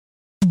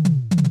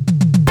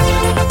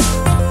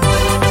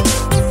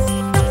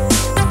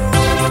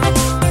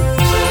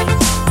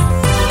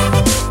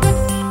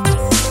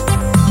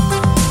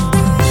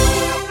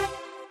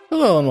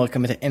Hello and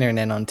welcome to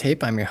Internet on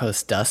Tape. I'm your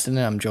host, Dustin,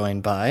 and I'm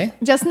joined by...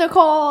 Just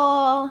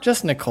Nicole.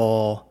 Just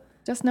Nicole.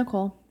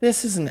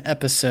 This is an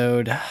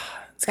episode...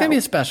 It's going to be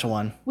a special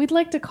one. We'd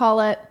like to call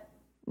it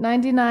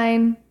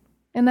 99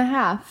 and a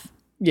half.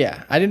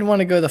 Yeah, I didn't want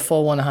to go the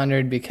full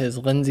 100 because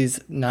Lindsay's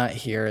not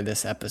here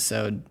this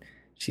episode.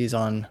 She's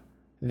on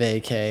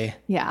vacay.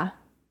 Yeah.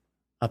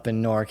 Up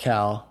in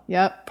NorCal.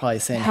 Yep. Probably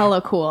saying...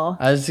 Hella cool.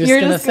 I was just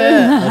going to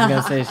say it. I was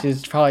going to say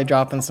she's probably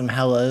dropping some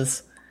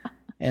hellas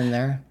in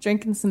there.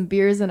 Drinking some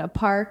beers in a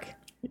park.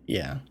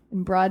 Yeah.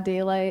 In broad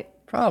daylight.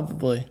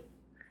 Probably.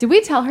 Did we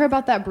tell her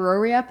about that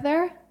brewery up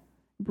there?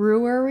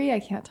 Brewery? I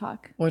can't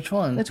talk. Which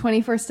one? The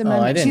 21st Amendment.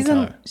 Oh, I didn't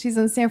tell her. She's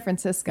in San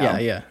Francisco.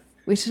 Yeah.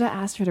 We should have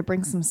asked her to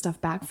bring some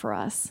stuff back for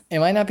us. It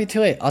might not be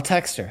too late. I'll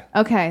text her.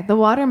 Okay. The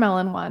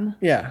watermelon one.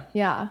 Yeah.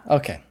 Yeah.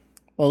 Okay.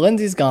 Well,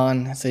 Lindsay's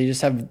gone, so you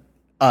just have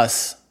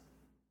us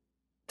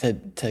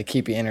to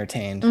keep you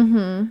entertained.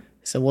 Mm-hmm.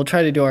 So we'll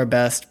try to do our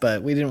best,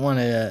 but we didn't want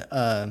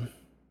to,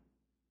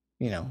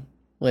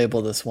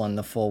 label this one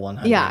the full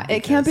 100. Yeah,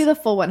 it can't be the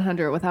full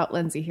 100 without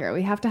Lindsay here.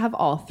 We have to have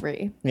all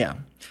three. Yeah.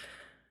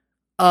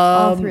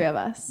 All three of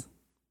us.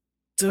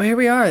 So here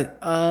we are.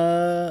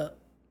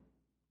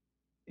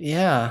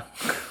 Yeah.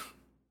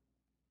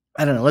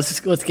 I don't know.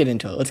 Let's get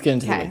into it. Let's get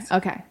into the weeks.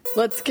 Okay.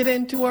 Let's get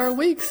into our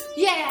weeks.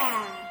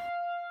 Yeah.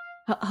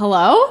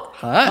 Hello?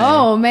 Hi.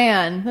 Oh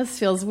man, this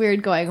feels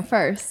weird going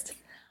first.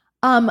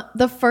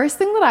 The first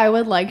thing that I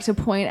would like to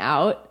point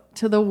out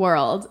to the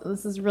world,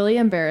 this is really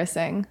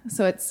embarrassing.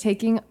 So it's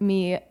taking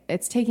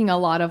a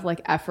lot of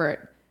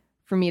effort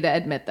for me to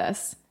admit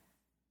this.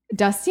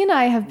 Dusty and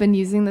I have been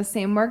using the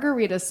same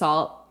margarita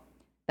salt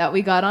that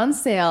we got on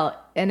sale,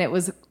 and it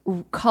was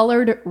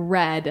colored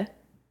red.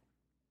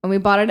 And we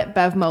bought it at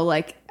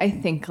Bevmo I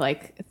think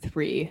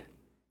 3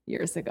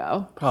 years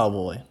ago.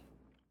 Probably.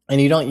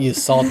 And you don't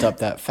use salt up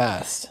that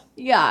fast.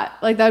 Yeah,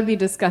 that would be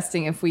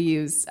disgusting if we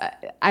used,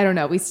 I don't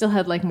know, we still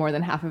had more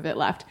than half of it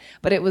left.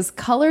 But it was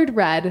colored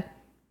red.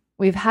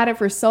 We've had it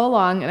for so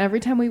long, and every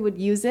time we would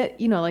use it,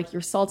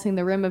 you're salting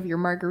the rim of your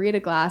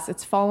margarita glass,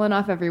 it's falling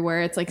off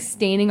everywhere. It's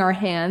staining our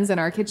hands and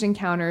our kitchen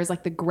counters,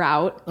 the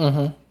grout.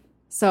 Mm-hmm.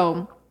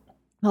 So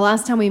the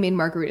last time we made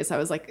margaritas, I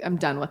was I'm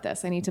done with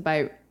this. I need to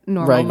buy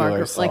normal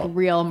margarita,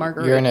 real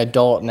margarita. You're an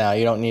adult now.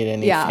 You don't need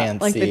any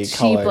fancy the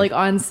cheap, colored.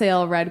 on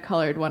sale red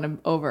colored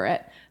one over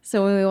it.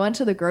 So when we went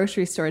to the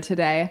grocery store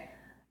today,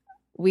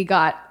 we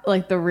got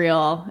the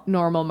real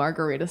normal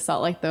margarita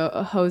salt, the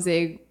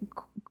Jose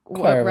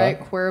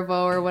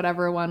Cuervo or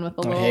whatever one with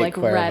the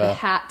little red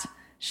hat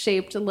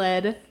shaped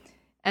lid.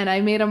 And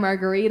I made a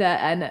margarita,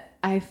 and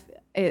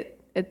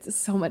it's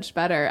so much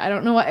better. I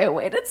don't know why I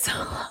waited so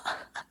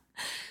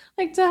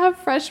long. To have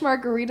fresh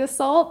margarita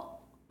salt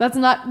that's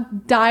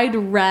not dyed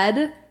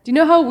red. Do you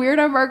know how weird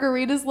our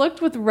margaritas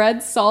looked with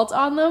red salt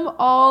on them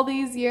all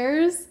these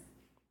years?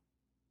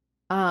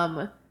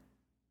 So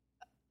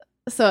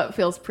it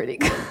feels pretty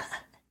good.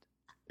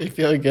 You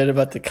feel good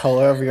about the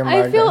color of your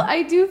margarita?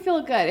 I do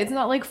feel good. It's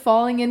not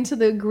falling into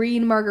the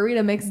green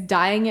margarita mix,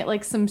 dyeing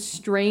it some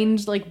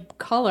strange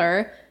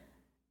color.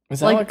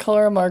 Is that what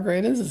color of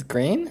margaritas is?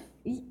 Green?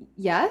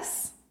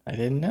 Yes. I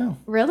didn't know.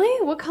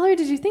 Really? What color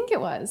did you think it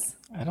was?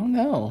 I don't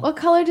know. What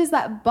color does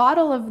that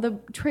bottle of the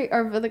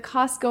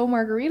Costco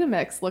margarita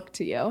mix look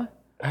to you?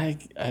 I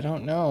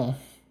don't know.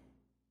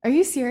 Are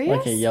you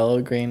serious? A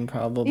yellow green,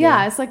 probably.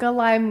 Yeah, it's a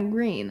lime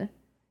green.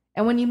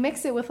 And when you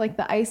mix it with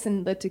the ice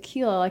and the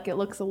tequila, it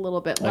looks a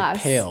little bit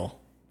less pale.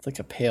 It's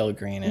a pale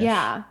greenish.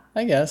 Yeah,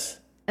 I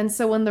guess. And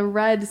so when the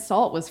red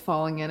salt was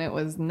falling in, it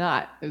was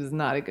not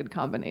a good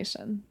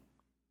combination.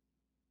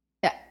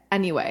 Yeah.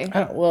 Anyway.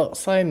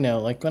 Side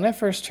note, when I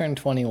first turned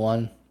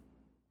 21,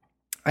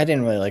 I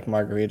didn't really like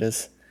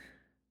margaritas.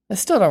 I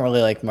still don't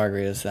really like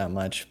margaritas that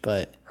much,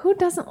 but who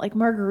doesn't like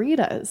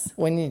margaritas?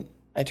 When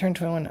I turned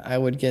 21, I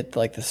would get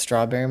the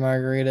strawberry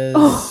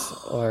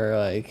margaritas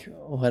or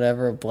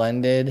whatever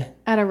blended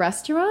at a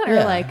restaurant, or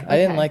I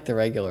didn't like the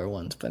regular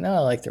ones, but now I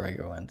like the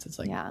regular ones. It's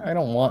I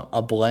don't want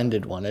a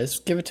blended one.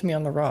 Just give it to me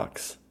on the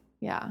rocks.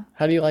 Yeah.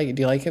 How do you like it?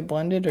 Do you like it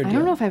blended, or I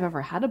don't know if I've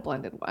ever had a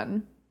blended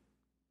one.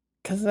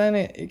 Because then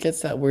it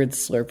gets that weird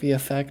slurpy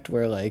effect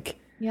where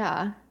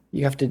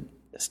you have to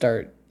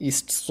you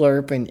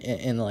slurp and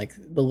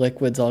the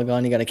liquid's all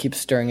gone. You got to keep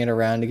stirring it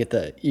around to get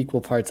the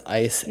equal parts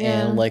ice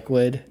and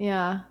liquid.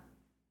 Yeah.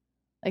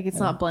 It's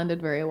not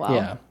blended very well.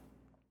 Yeah.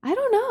 I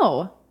don't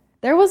know.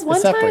 There was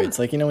one time. It separates.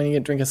 When you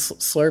drink a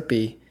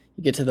Slurpee,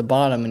 you get to the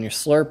bottom and you're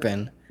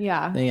slurping.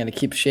 Yeah. Then you got to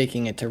keep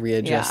shaking it to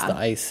readjust the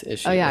ice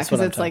issue. Oh, yeah,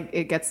 because it's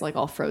it gets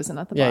all frozen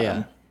at the bottom.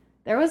 Yeah.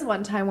 There was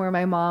one time where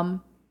my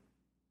mom,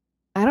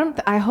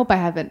 I hope I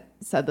haven't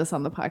said this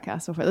on the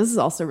podcast before. This is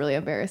also really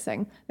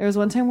embarrassing. There was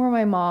one time where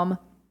my mom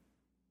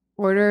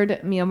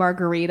ordered me a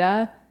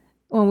margarita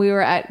when we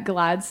were at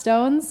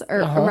Gladstone's,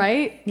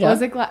 right? Yeah.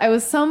 Was it? It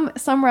was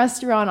some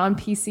restaurant on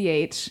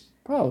PCH.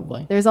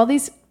 Probably. There's all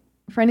these.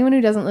 For anyone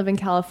who doesn't live in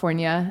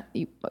California,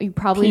 you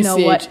probably know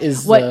what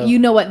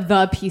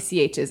the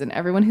PCH is, and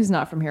everyone who's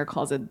not from here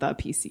calls it the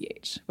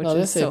PCH, which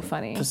is so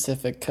funny.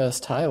 Pacific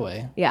Coast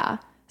Highway. Yeah,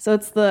 so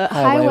it's the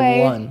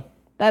highway 1.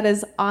 that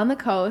is on the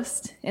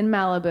coast in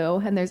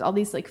Malibu, and there's all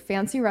these like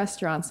fancy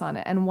restaurants on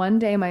it. And one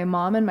day my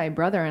mom and my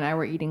brother and I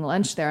were eating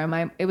lunch there,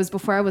 and it was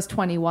before I was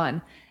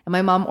 21, and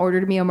my mom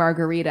ordered me a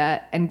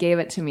margarita and gave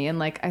it to me, and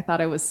like I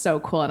thought it was so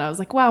cool, and I was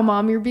like, wow,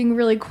 Mom, you're being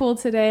really cool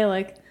today,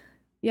 like,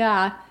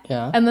 yeah.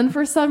 And then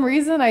for some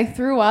reason I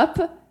threw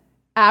up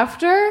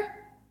after,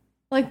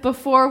 like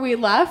before we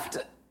left,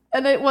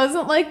 and it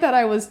wasn't like that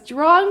I was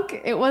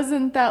drunk, it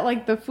wasn't that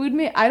like the food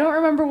made, I don't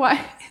remember why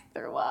I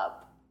threw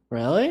up.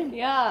 Really?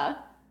 Yeah.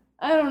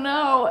 I don't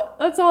know.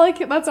 That's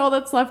all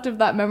that's left of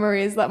that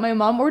memory is that my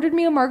mom ordered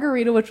me a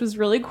margarita, which was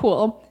really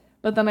cool,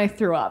 but then I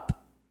threw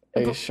up.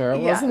 Are you sure it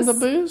wasn't the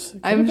booze?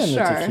 I'm sure.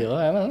 The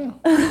tequila. I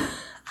don't know.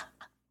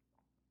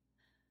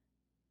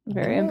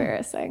 Very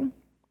embarrassing.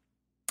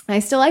 I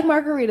still like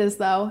margaritas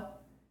though.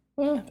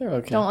 Well, they're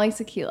okay. Don't like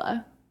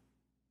tequila,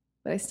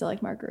 but I still like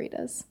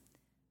margaritas.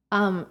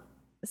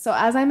 So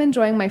as I'm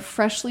enjoying my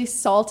freshly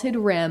salted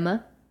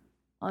rim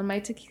on my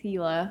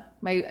tequila,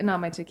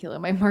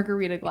 my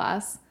margarita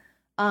glass.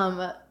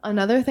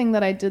 Another thing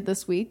that I did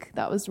this week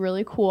that was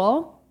really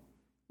cool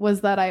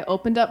was that I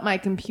opened up my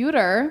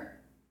computer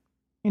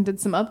and did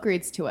some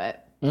upgrades to it.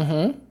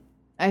 Mm-hmm.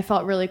 I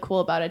felt really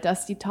cool about it.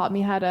 Dusty taught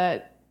me how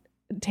to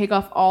take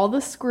off all the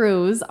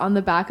screws on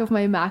the back of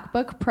my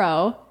MacBook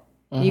Pro.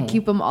 Mm-hmm. You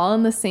keep them all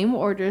in the same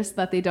order so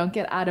that they don't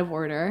get out of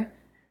order.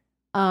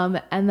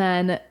 And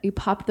then you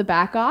pop the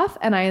back off,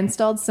 and I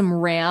installed some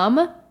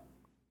RAM.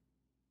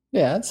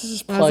 Yeah, it's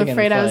just plug I was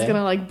afraid I was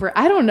gonna like,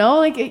 I don't know,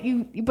 like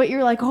but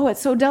you're like, oh, it's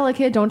so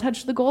delicate, don't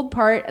touch the gold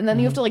part, and then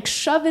you have to like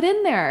shove it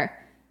in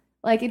there.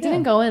 Like it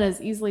didn't go in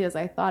as easily as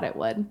I thought it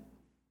would.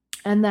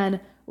 And then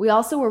we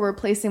also were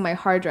replacing my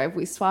hard drive.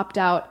 We swapped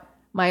out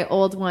my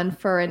old one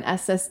for an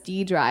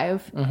SSD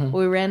drive. Mm-hmm.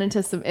 We ran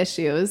into some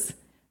issues.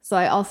 So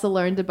I also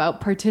learned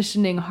about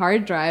partitioning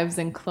hard drives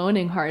and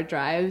cloning hard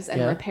drives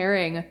and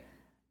repairing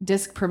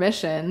disk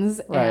permissions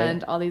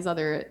and all these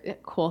other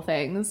cool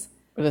things.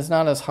 But it's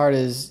not as hard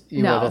as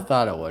you would have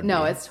thought it would be.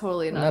 No, it's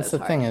totally not as hard. And that's the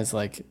thing is,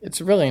 like,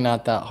 it's really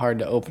not that hard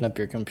to open up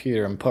your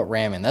computer and put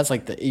RAM in. That's,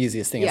 like, the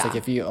easiest thing. It's like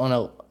if you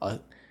own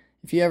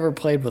if you ever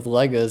played with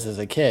Legos as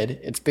a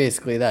kid, it's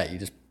basically that. You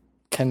just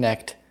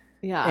connect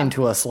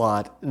into a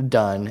slot,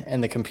 done,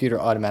 and the computer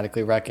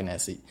automatically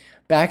recognizes it.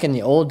 Back in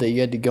the old day,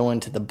 you had to go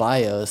into the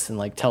BIOS and,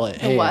 like, tell it,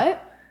 hey.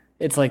 What?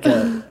 It's like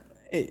a...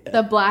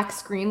 the black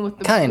screen with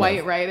the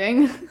white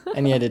writing.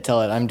 And you had to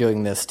tell it, I'm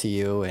doing this to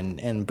you,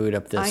 and boot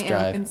up this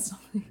drive. I am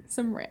installing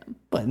some RAM.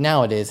 But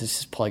nowadays, it's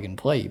just plug and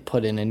play. You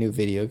put in a new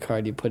video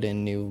card, you put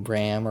in new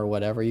RAM or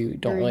whatever. You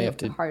don't really have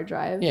to... hard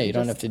drive. Yeah, you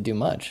don't have to do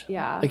much.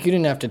 Yeah. Like, you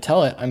didn't have to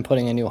tell it, I'm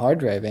putting a new hard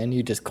drive in.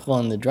 You just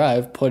clone the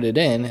drive, put it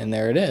in, and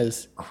there it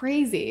is.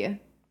 Crazy.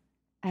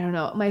 I don't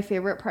know. My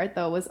favorite part,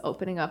 though, was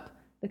opening up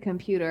the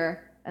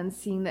computer and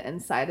seeing the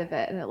inside of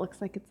it, and it looks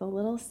like it's a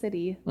little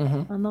city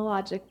on the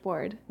logic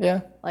board.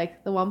 Yeah.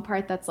 Like the one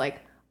part that's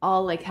like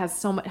all like has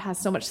so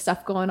much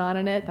stuff going on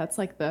in it, that's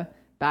like the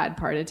bad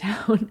part of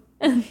town.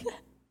 And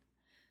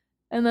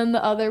then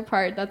the other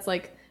part that's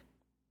like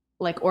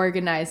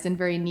organized and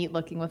very neat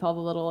looking with all the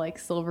little like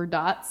silver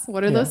dots.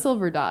 What are those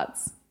silver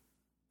dots?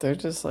 They're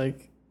just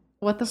like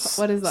what is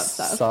that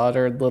stuff?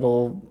 Soldered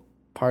little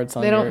parts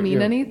on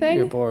anything?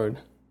 Your board.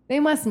 They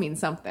must mean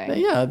something.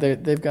 Yeah,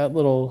 they've got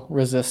little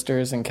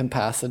resistors and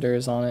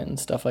capacitors on it and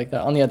stuff like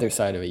that. On the other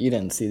side of it. You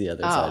didn't see the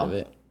other side of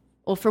it.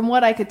 Well, from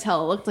what I could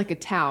tell, it looked like a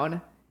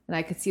town. And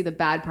I could see the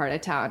bad part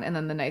of town and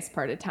then the nice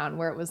part of town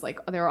where it was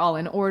like they were all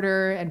in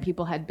order and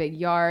people had big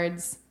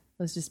yards.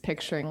 I was just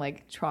picturing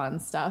like Tron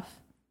stuff.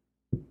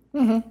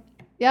 Mm-hmm.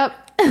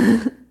 Yep.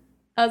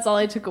 That's all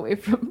I took away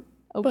from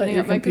opening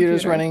up my computer. But your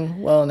computer's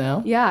running well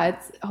now. Yeah,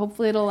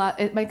 hopefully it'll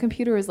last. My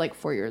computer is like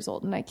 4 years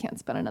old and I can't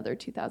spend another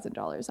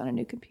 $2,000 on a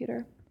new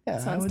computer. Yeah,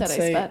 so instead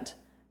I spent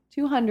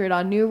 $200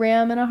 on new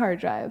RAM and a hard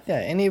drive. Yeah,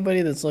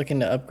 anybody that's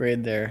looking to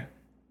upgrade their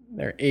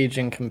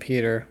aging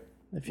computer,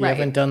 if you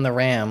haven't done the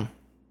RAM,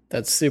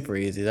 that's super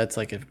easy. That's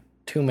like a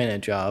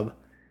 2-minute job.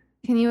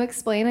 Can you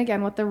explain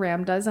again what the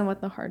RAM does and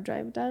what the hard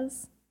drive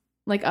does?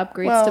 Like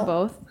upgrades to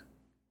both?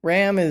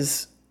 RAM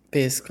is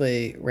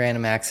basically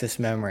random access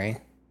memory.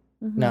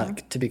 Mm-hmm.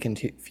 Not to be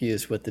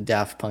confused with the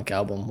Daft Punk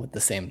album with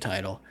the same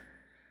title.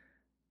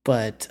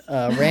 But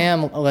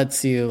RAM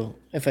lets you,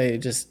 if I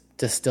just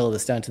distill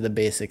this down to the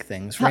basic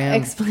things.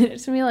 RAM, explain it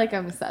to me like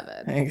I'm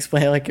 7.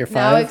 Explain it like you're 5?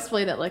 Now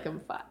explain it like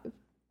I'm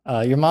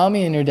 5. Your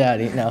mommy and your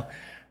daddy. No.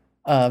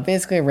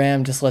 Basically,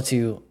 RAM just lets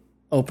you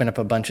open up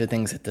a bunch of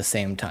things at the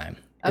same time.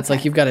 Okay. It's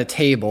like you've got a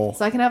table.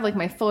 So I can have like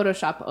my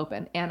Photoshop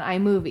open and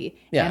iMovie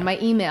and my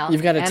email.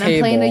 You've got a table. And I'm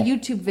playing a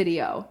YouTube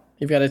video.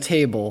 You've got a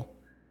table.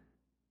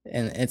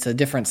 And it's a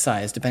different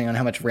size depending on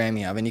how much RAM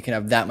you have. And you can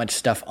have that much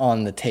stuff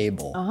on the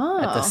table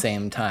at the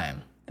same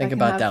time. Think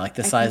about that, like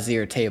the size of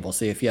your table.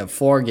 So if you have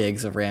 4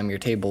 gigs of RAM, your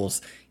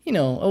table's, okay.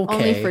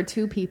 Only for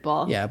 2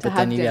 people. Yeah, but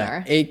then you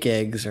got 8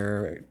 gigs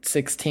or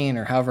 16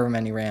 or however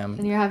many RAM.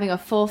 And you're having a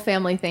full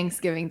family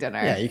Thanksgiving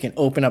dinner. Yeah, you can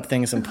open up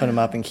things and put them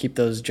up and keep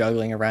those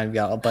juggling around. You've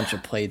got a bunch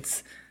of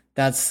plates.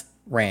 That's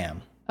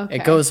RAM. Okay.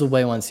 It goes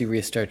away once you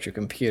restart your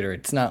computer.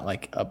 It's not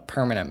like a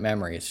permanent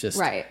memory. It's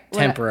just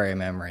temporary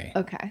memory.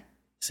 Okay.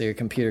 So your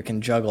computer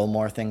can juggle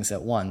more things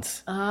at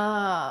once.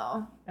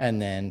 Oh.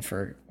 And then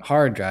for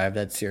hard drive,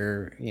 that's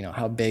your,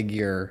 how big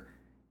your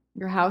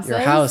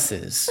house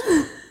is.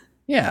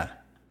 Yeah.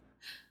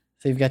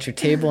 So you've got your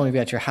table and you've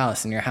got your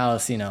house, and your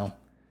house, you have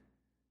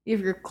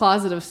your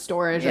closet of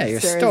storage. Yeah, your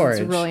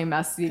storage. It's really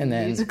messy. And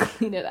then you need to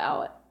clean it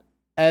out.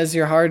 As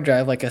your hard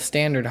drive, like a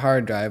standard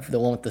hard drive, the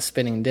one with the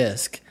spinning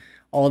disk,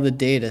 all the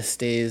data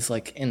stays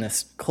like in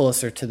this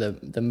closer to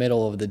the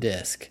middle of the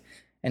disk.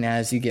 And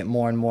as you get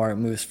more and more, it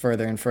moves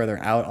further and further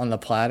out on the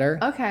platter.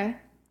 Okay.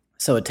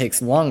 So it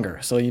takes longer.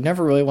 So you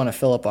never really want to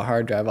fill up a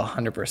hard drive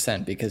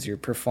 100% because your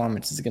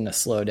performance is going to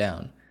slow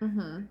down.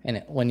 Mm-hmm.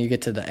 And when you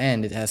get to the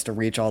end, it has to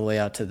reach all the way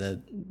out to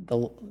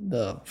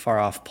the far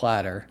off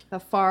platter. The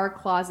far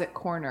closet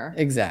corner.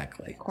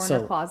 Exactly.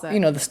 Closet.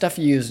 The stuff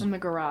you use in the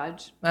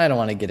garage. I don't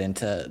want to get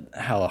into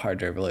how a hard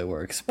drive really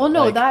works. Well,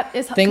 no, that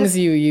is things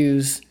you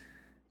use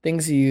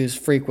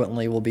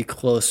frequently will be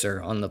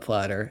closer on the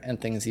platter,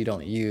 and things you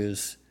don't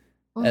use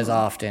as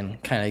often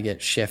kind of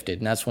get shifted.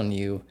 And that's when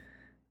you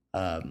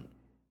I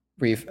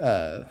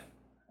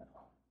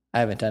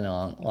haven't done it in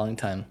a long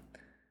time.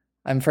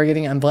 I'm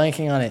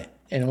blanking on it.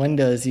 In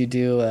Windows, you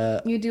do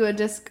a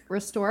disk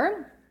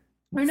restore?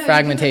 Or no,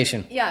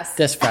 fragmentation. Yes.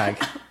 Disk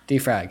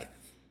defrag.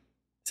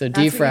 So that's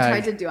defrag. What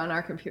we tried to do on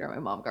our computer. My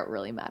mom got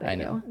really mad at I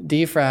know.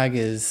 Defrag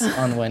is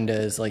on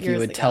Windows, like you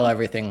would tell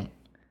everything,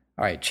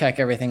 all right, check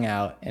everything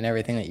out, and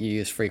everything that you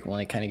use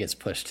frequently kind of gets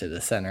pushed to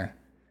the center.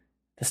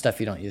 The stuff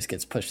you don't use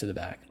gets pushed to the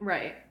back.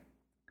 Right.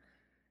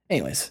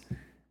 Anyways,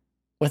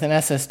 with an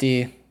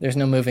SSD, there's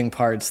no moving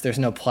parts. There's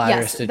no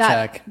platters to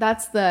check.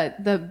 That's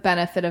the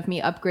benefit of me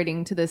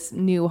upgrading to this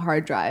new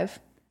hard drive.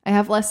 I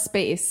have less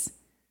space,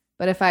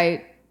 but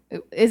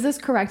is this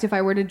correct? If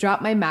I were to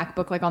drop my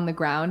MacBook like on the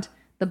ground,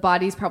 the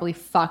body's probably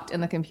fucked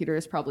and the computer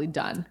is probably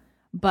done,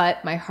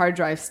 but my hard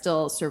drive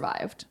still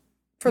survived.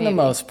 For the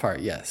most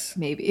part, yes.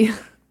 Maybe.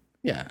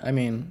 Yeah, I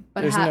mean,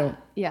 but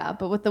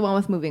but with the one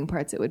with moving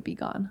parts, it would be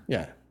gone.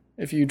 Yeah,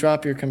 if you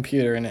drop your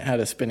computer and it had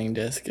a spinning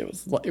disk,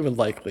 it would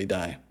likely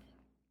die.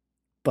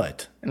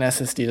 But an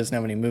SSD doesn't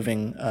have any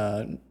moving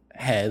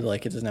head,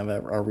 like it doesn't have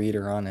a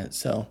reader on it,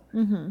 so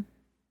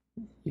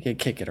you could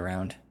kick it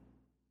around.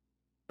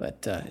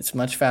 But it's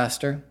much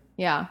faster.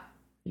 Yeah.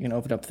 You can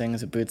open up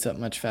things, it boots up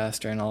much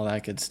faster and all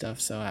that good stuff.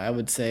 So I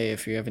would say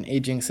if you have an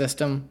aging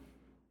system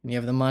and you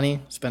have the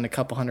money, spend a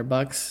couple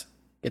 $100,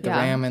 get the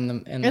RAM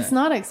and it's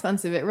not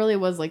expensive. It really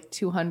was like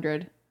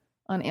 $200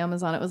 on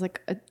Amazon. It was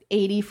like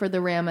 $80 for the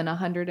RAM and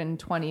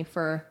 $120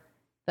 for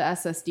the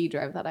SSD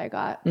drive that I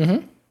got.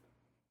 Mm-hmm.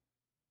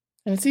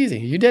 And it's easy.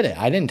 You did it.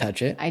 I didn't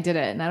touch it. I did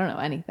it, and I don't know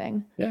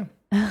anything. Yeah.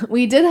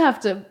 We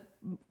tried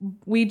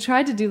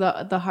to do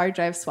the hard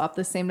drive swap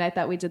the same night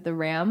that we did the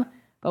RAM,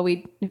 but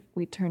we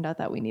turned out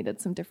that we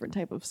needed some different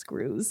type of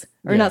screws.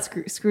 Or not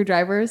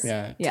screwdrivers.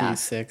 Yeah,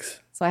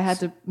 T6. So I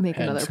had to make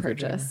another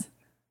purchase.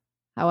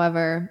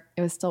 However,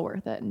 it was still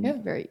worth it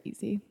and very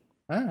easy.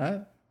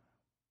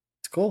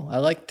 It's cool. I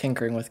like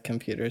tinkering with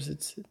computers.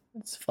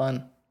 It's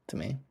fun to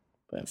me.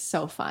 But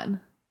so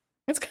fun.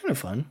 It's kind of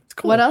fun. It's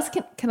cool. What else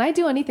can I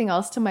do anything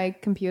else to my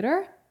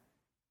computer?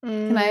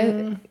 Can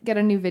I get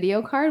a new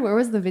video card? Where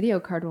was the video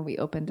card when we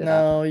opened it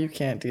up? No, you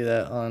can't do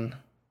that on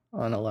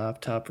a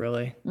laptop,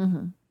 really.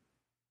 Mm-hmm.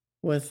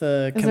 Is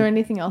there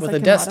anything else with a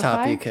desktop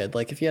modify? You could,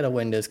 like if you had a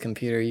Windows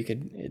computer, you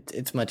could.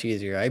 It's much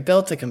easier. I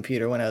built a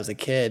computer when I was a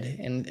kid,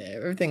 and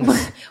everything.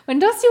 When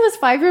Dusty was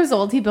 5 years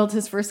old, he built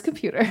his first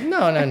computer.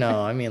 No.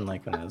 I mean,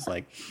 like when I was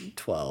like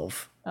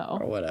 12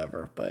 or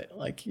whatever. But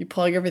like you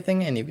plug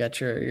everything in. You've got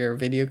your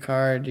video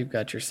card. You've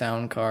got your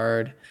sound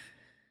card.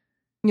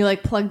 You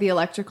like plug the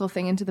electrical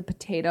thing into the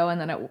potato, and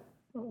then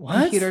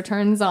computer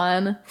turns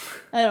on.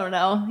 I don't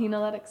know. You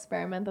know that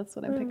experiment? That's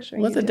what I'm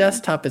picturing. With a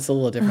desktop, it's a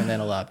little different than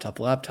a laptop.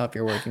 A laptop,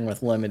 you're working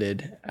with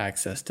limited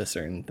access to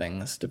certain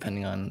things,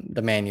 depending on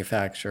the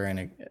manufacturer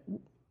and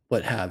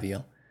what have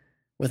you.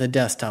 With a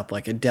desktop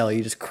like a Dell,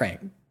 you just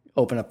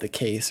open up the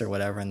case or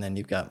whatever, and then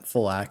you've got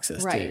full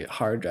access to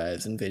hard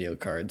drives and video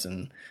cards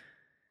and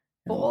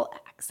full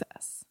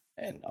access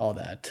and all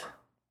that.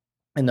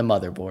 And the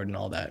motherboard and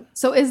all that.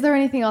 So is there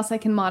anything else I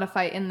can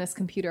modify in this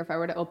computer if I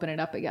were to open it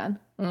up again?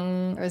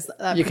 Or is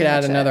that you could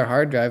add another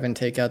hard drive and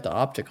take out the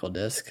optical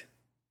disc.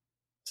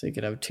 So you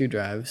could have 2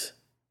 drives.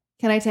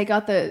 Can I take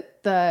out the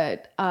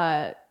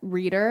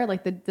reader,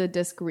 like the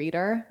disc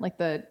reader, like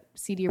the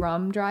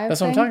CD-ROM drive?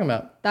 That's what I'm talking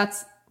about.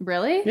 That's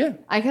really? Yeah.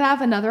 I could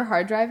have another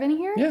hard drive in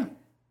here? Yeah.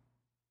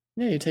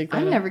 Yeah, you take that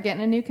I'm never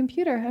getting a new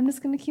computer. I'm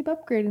just going to keep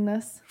upgrading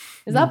this.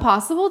 Is that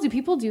possible? Do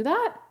people do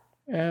that?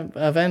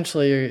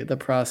 Eventually, the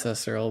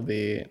processor will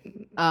be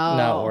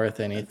not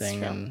worth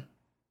anything, and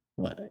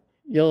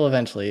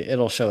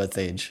it'll show its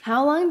age.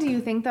 How long do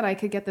you think that I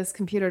could get this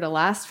computer to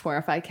last for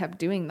if I kept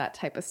doing that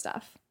type of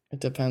stuff? It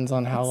depends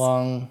on how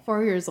long.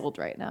 4 years old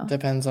right now.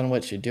 Depends on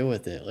what you do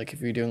with it. Like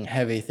if you're doing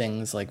heavy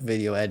things like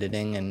video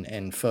editing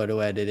and photo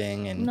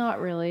editing and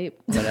not really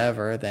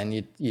whatever, then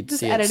you'd just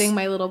see editing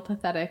my little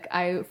pathetic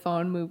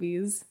iPhone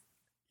movies.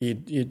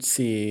 you'd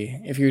see,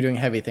 if you were doing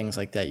heavy things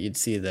like that, you'd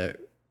see the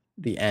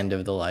end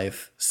of the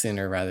life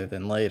sooner rather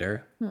than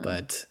later.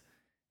 But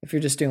if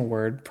you're just doing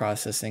word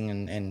processing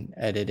and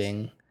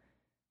editing,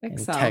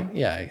 Excel,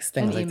 and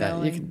things like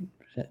that, you can,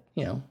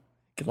 it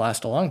could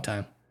last a long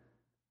time.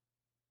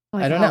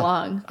 Like I don't know.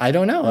 Long? I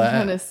don't know. I'm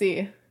trying to see.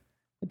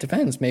 It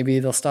depends. Maybe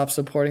they'll stop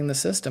supporting the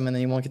system, and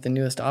then you won't get the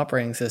newest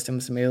operating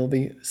systems. Maybe it'll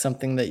be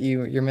something that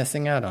you're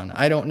missing out on.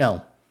 I don't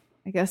know.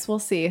 I guess we'll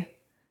see.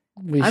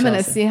 I'm going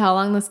to see how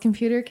long this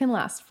computer can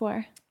last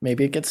for.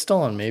 Maybe it gets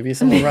stolen. Maybe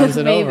someone runs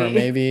it over.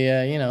 Maybe,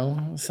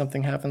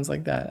 something happens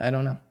like that. I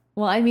don't know.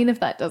 Well, I mean, if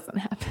that doesn't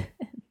happen.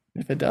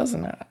 If it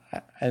doesn't,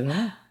 I don't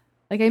know.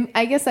 Like,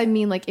 I guess I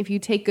mean, like, if you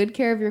take good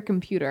care of your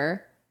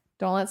computer,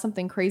 don't let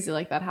something crazy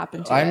like that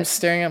happen to it. I'm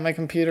staring at my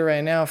computer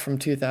right now from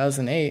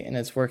 2008, and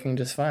it's working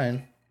just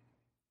fine.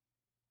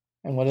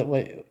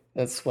 And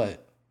that's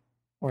what?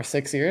 Or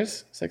 6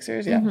 years? 6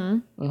 years, yeah.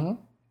 Mm-hmm.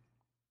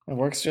 It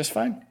works just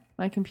fine.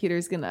 My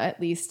computer's going to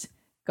at least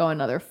go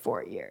another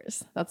 4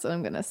 years. That's what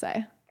I'm going to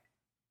say.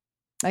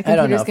 My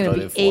computer's going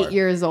to be 8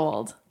 years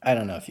old. I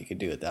don't know if you could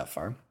do it that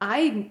far.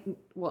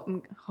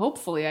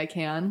 Hopefully I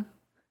can.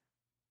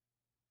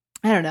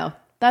 I don't know.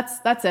 That's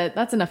it.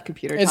 That's enough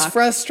computer talk. It's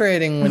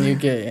frustrating when you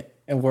get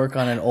and work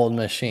on an old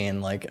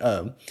machine like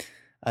a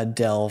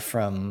Dell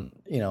from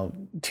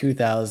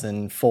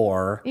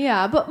 2004.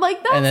 Yeah, but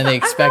like that. And then they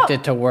expect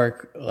it to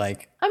work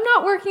like. I'm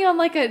not working on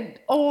like an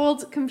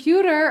old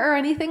computer or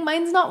anything.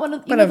 Mine's not one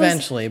of. But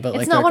eventually,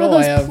 it's not one of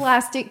those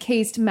plastic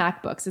cased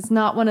MacBooks. It's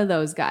not one of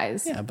those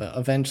guys. Yeah, but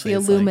eventually, the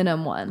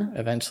aluminum one.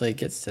 Eventually, it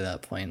gets to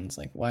that point. It's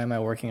like, why am I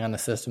working on a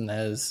system that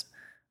has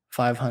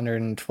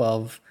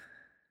 512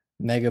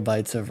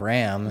 megabytes of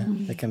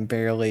RAM that can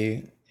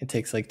barely? It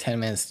takes like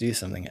 10 minutes to do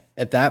something.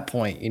 At that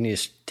point, you need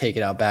to take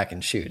it out back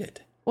and shoot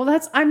it.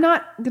 Well, I'm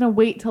not going to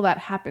wait till that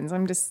happens.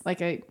 I'm just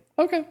like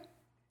okay.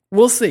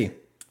 We'll see.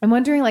 I'm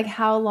wondering like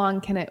how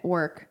long can it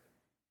work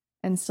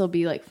and still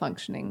be like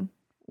functioning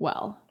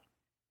well?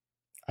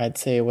 I'd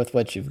say with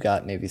what you've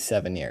got, maybe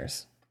 7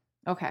 years.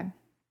 Okay.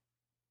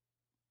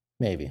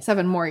 Maybe.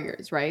 7 more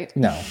years, right?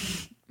 No.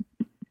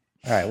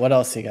 All right. What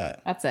else you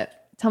got? That's it.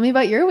 Tell me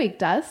about your week,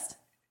 Dust.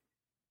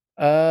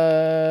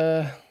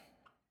 Dust.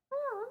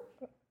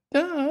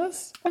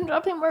 I'm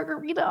dropping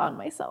margarita on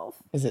myself.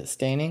 Is it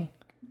staining?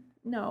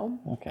 No.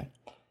 Okay.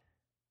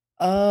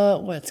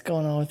 What's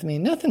going on with me?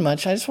 Nothing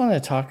much. I just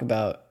wanted to talk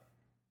about,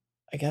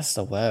 I guess,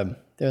 the web.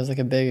 There was like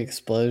a big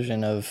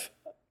explosion of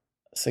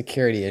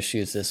security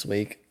issues this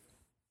week.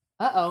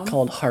 Uh-oh.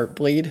 Called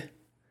Heartbleed.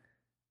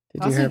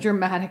 That's a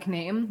dramatic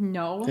name.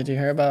 No. Did you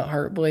hear about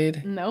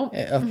Heartbleed? Nope.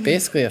 It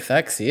basically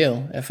affects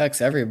you. It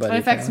affects everybody. It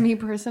affects me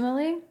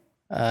personally?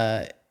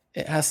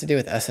 It has to do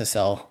with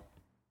SSL,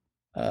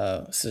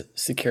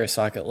 secure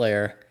socket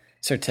layer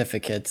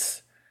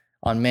certificates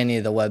on many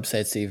of the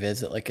websites that you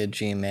visit, like a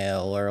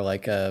Gmail or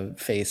like a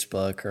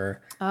Facebook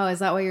or. Oh, is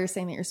that why you're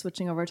saying that you're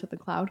switching over to the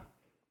cloud?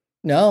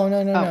 No.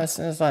 It's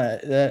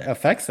not. That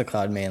affects the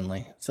cloud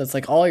mainly. So it's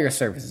like all your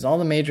services, all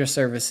the major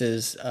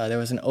services. There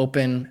was an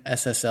open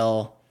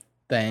SSL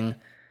thing,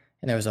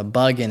 and there was a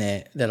bug in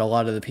it that a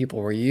lot of the people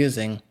were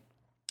using.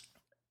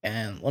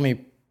 And let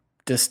me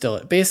distill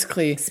it.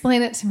 Basically,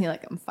 explain it to me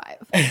like I'm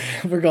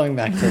 5. We're going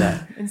back to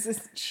that. Is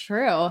this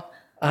true?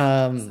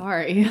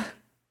 Sorry.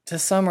 To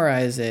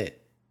summarize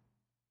it,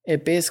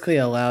 it basically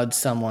allowed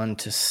someone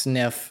to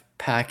sniff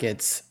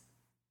packets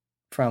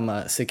from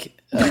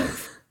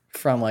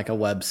from like a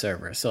web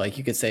server. So like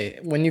you could say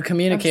when you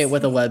communicate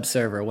with a web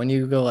server, when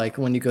you go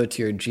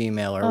to your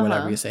Gmail or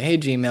whatever, you say, "Hey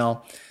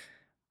Gmail,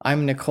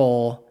 I'm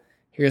Nicole.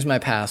 Here's my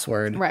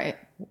password. Right.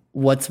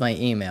 What's my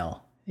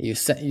email?" You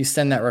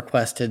send that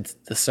request to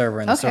the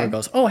server, and the server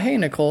goes, "Oh, hey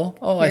Nicole.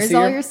 Oh, here's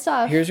all your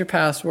stuff. Here's your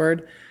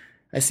password.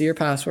 I see your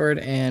password,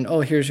 and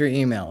here's your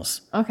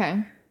emails."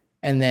 Okay.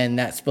 And then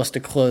that's supposed to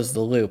close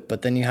the loop,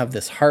 but then you have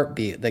this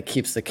heartbeat that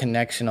keeps the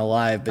connection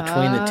alive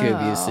between the two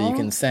of you,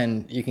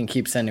 so you can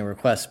keep sending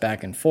requests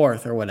back and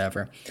forth or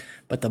whatever.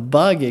 But the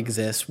bug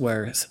exists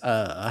where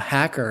a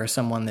hacker or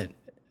someone that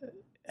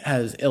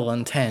has ill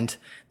intent,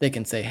 they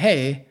can say,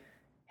 "Hey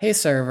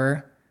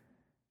server,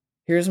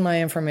 here's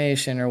my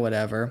information or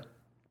whatever.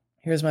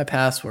 Here's my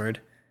password."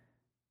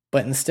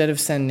 But instead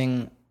of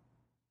sending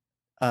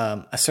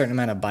a certain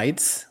amount of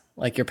bytes,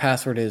 like your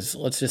password is,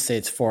 let's just say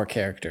it's 4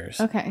 characters.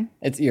 Okay.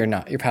 Your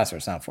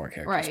password's not 4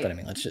 characters, right. But I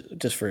mean, let's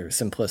just for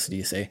simplicity,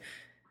 you say,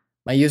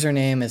 my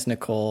username is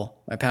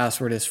Nicole, my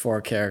password is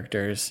 4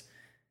 characters,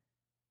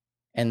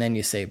 and then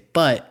you say,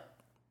 but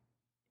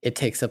it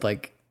takes up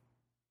like,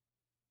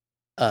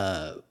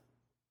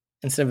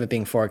 instead of it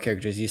being 4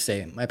 characters, you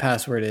say, my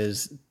password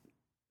is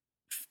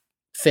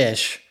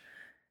fish,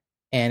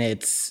 and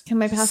it's can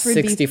my password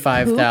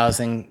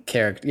 65,000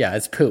 characters. Yeah,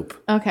 it's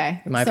poop.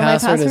 Okay. My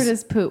password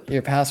is poop.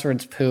 Your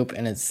password's poop,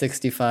 and it's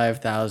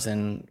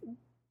 65,000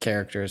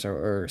 characters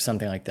or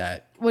something like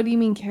that. What do you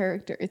mean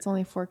character? It's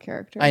only 4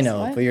 characters. I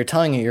know, but you're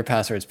telling it your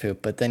password's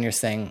poop, but then you're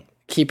saying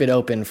keep it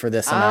open for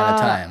this amount of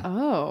time.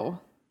 Oh.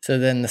 So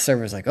then the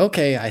server's like,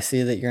 okay, I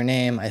see that your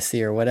name, I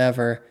see or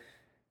whatever.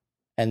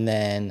 And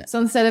then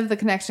so instead of the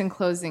connection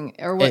closing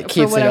or it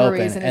keeps for whatever it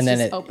open, reason, and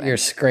then open. You're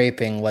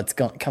scraping what's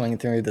coming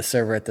through the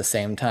server at the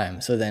same time.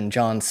 So then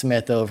John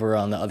Smith over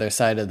on the other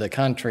side of the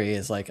country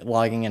is like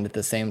logging in at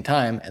the same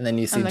time, and then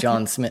you see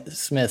John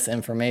Smith's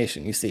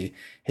information. You see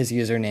his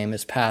username,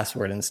 his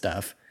password, and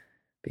stuff,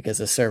 because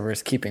the server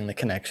is keeping the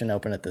connection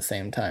open at the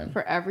same time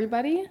for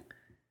everybody.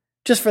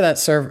 Just for that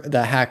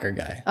the hacker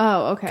guy.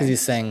 Oh, okay. Because he's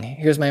saying,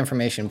 here's my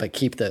information, but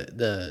keep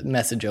the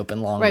message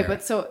open longer. Right,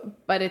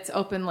 but it's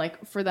open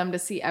like for them to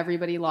see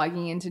everybody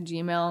logging into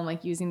Gmail and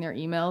like using their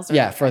emails.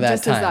 For that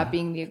just time. As that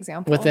being the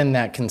example. Within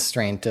that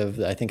constraint of,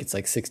 I think it's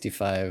like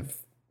 65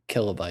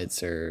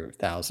 kilobytes or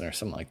 1,000 or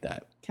something like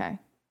that. Okay.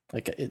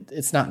 Like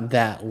it's not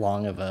that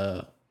long of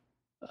a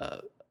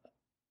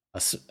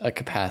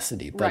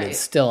capacity, but it's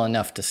still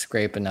enough to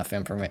scrape enough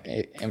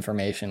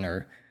information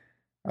or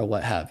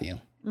what have you.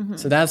 Mm-hmm.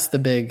 So that's the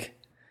big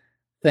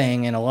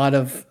thing. And a lot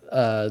of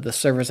the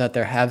servers out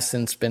there have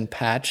since been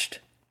patched,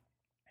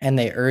 and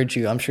they urge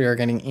you, I'm sure you're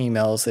getting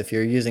emails. If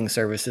you're using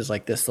services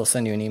like this, they'll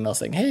send you an email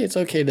saying, hey, it's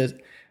okay to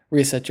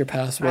reset your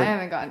password. I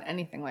haven't gotten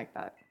anything like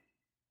that.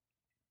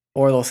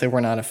 Or they'll say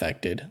we're not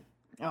affected.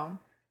 Oh.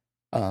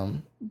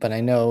 But I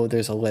know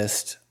there's a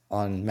list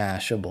on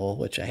Mashable,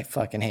 which I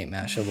fucking hate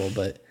Mashable,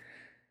 but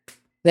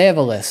they have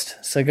a list.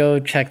 So go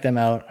check them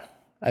out.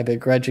 I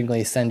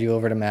begrudgingly send you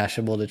over to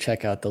Mashable to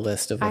check out the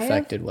list of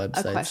affected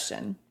websites. A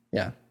question.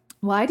 Yeah.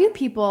 Why do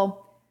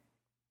people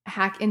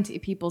hack into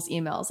people's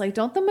emails? Like,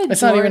 don't the majority...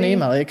 It's not even an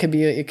email. It could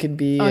be...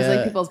 Oh, it's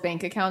like people's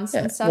bank accounts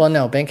and stuff? Well,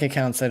 no, bank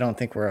accounts I don't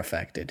think were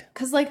affected.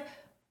 Because, like,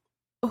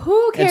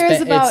 who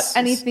cares about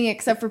anything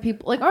except for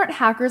people... Like, aren't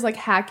hackers, like,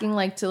 hacking,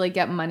 like, to, like,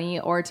 get money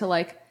or to,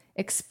 like,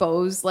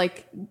 expose,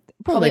 like...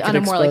 Probably on a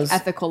more like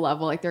ethical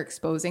level, like they're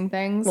exposing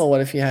things. Well,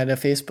 what if you had a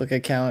Facebook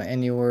account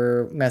and you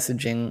were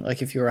messaging,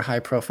 like if you were a high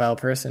profile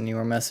person, you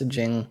were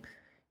messaging,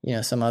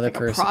 some other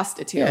person, a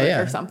prostitute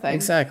or something.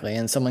 Exactly.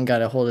 And someone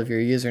got a hold of your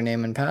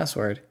username and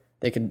password.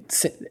 They could,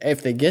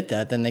 if they get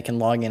that, then they can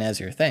log in as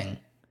your thing.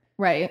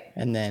 Right.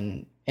 And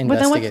then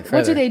investigate further.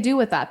 What do they do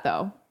with that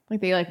though?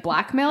 Like they like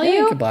blackmail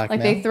you? They could blackmail.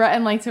 Like they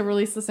threaten like to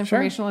release this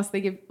information unless they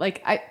give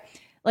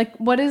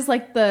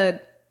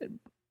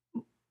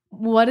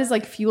what is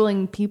like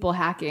fueling people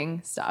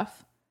hacking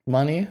stuff?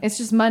 Money. It's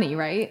just money,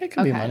 right? It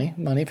could be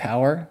money,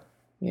 power.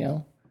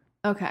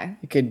 Okay.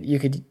 You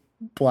could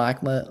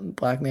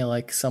blackmail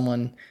like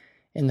someone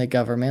in the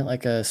government,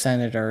 like a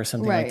senator or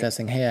something like that,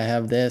 saying, "Hey, I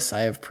have this.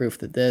 I have proof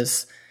that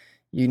this.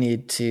 You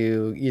need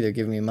to either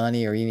give me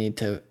money or you need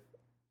to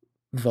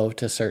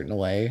vote a certain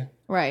way,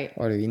 right?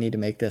 Or you need to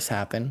make this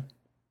happen."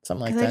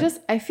 Something like that.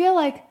 I feel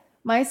like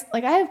I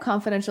have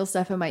confidential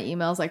stuff in my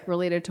emails like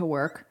related to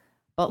work,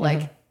 but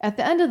like. At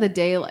the end of the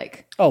day,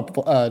 like...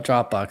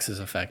 Dropbox is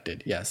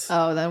affected, yes.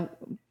 Oh, then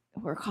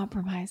we're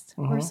compromised.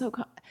 Mm-hmm. We're so...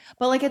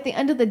 But, like, at the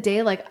end of the day,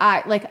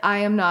 I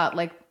am not,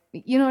 like...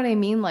 You know what I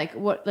mean?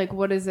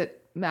 What does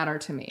it matter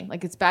to me?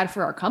 Like, it's bad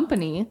for our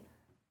company.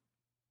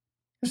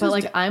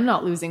 But, I'm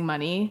not losing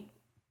money.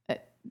 But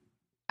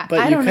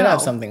you could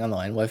have something on the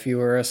line. What if you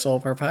were a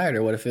sole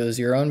proprietor? What if it was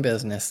your own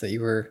business that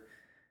you were...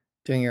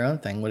 doing your own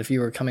thing? What if you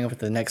were coming up with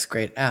the next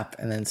great app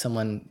and then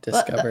someone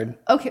discovered...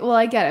 Okay, well,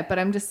 I get it, but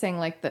I'm just saying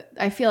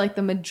I feel like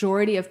the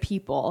majority of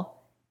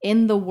people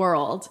in the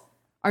world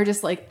are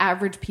just like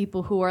average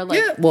people who are like...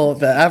 Yeah, well,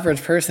 the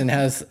average person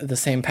has the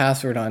same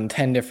password on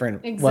 10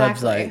 different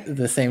websites.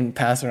 The same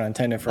password on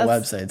 10 different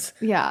websites.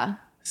 Yeah.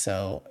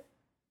 So...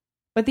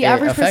 But the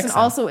average person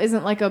also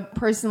isn't like a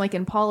person like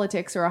in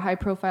politics or a high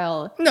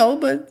profile... No,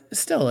 but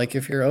still, like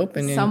if you're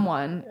open...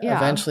 Someone, yeah.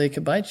 Eventually it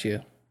could bite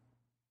you.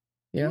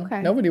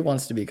 Okay. Nobody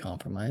wants to be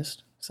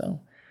compromised.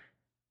 So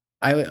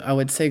I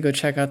would say go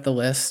check out the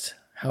list.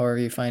 However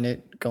you find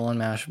it, go on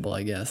Mashable,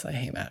 I guess. I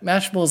hate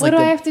Mashable. What do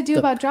I have to do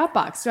about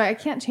Dropbox? I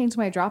can't change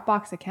my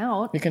Dropbox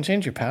account. You can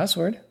change your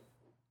password.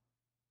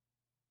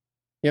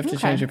 You have to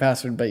change your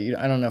password, but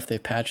I don't know if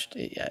they've patched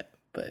it yet.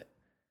 But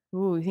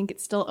ooh, you think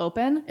it's still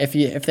open? If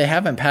they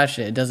haven't patched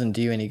it, it doesn't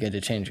do you any good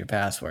to change your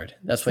password.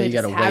 That's why you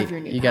got to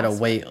wait. You got to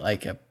wait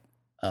like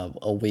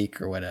a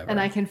week or whatever. And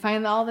I can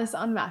find all this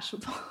on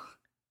Mashable.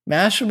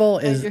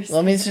 Mashable is,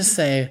 let me just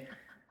say.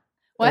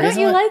 Why don't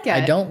you like it?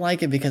 I don't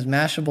like it because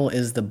Mashable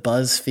is the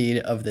BuzzFeed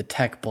of the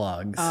tech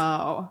blogs.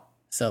 Oh.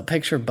 So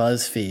picture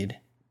BuzzFeed.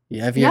 They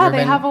have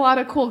a lot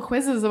of cool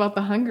quizzes about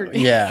the Hunger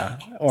Games. Yeah.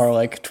 Or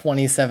like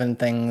 27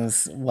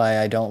 things why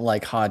I don't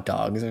like hot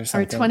dogs or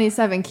something. Or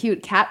 27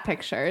 cute cat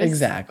pictures.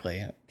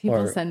 Exactly.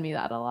 People send me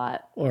that a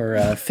lot.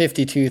 Or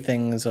 52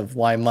 things of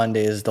why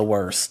Monday is the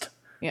worst.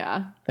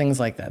 Yeah. Things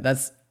like that.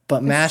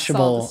 But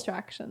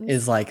Mashable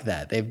is like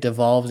that. They've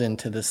devolved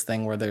into this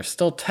thing where they're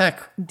still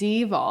tech.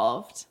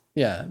 Devolved.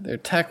 Yeah, they're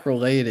tech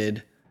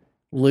related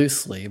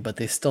loosely, but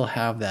they still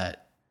have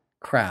that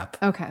crap.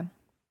 Okay.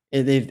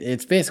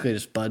 It's basically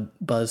just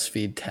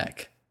BuzzFeed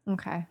tech.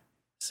 Okay.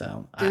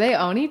 So do they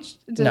own each?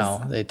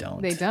 No, they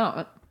don't. They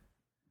don't.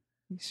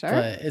 You sure?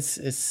 But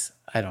it's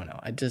I don't know.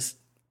 I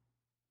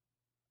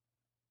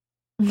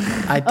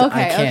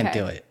can't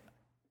do it.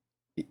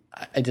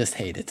 I just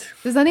hate it.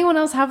 Does anyone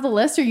else have the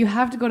list, or you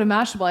have to go to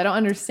Mashable? I don't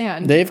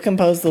understand. They've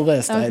composed the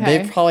list. Okay.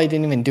 They probably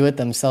didn't even do it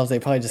themselves. They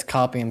probably just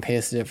copy and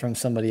pasted it from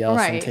somebody else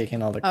and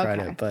taking all the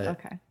credit. But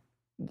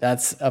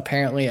that's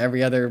apparently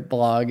every other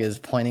blog is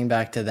pointing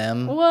back to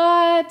them.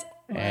 What?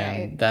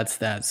 And that's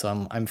that.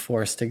 So I'm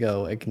forced to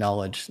go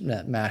acknowledge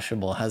that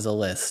Mashable has a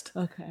list.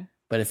 Okay.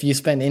 But if you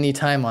spend any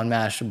time on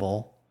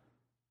Mashable,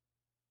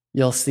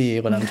 you'll see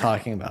what I'm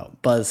talking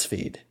about.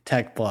 BuzzFeed,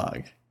 tech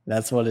blog.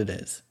 That's what it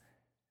is.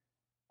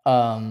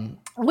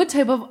 What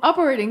type of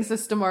operating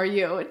system are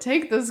you?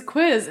 Take this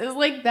quiz. Is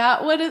like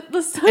that what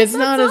the stuff? It's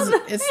not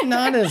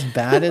as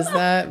bad as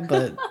that,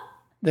 but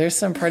there's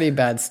some pretty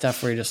bad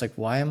stuff where you're just like,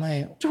 why am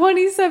I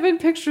 27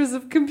 pictures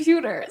of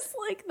computers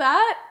like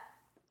that?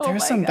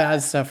 There's some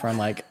bad stuff where I'm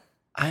like,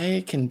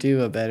 I can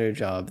do a better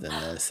job than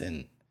this,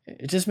 and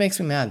it just makes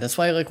me mad. That's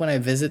why I like when I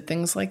visit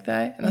things like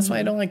that, and that's why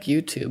I don't like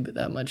YouTube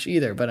that much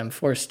either. But I'm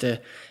forced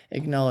to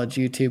acknowledge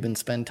YouTube and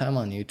spend time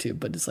on YouTube.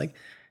 But it's like,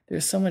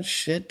 there's so much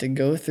shit to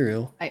go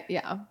through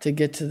to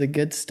get to the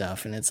good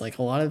stuff. And it's like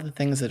a lot of the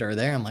things that are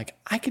there, I'm like,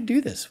 I could do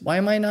this. Why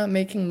am I not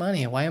making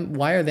money? Why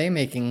are they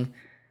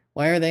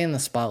in the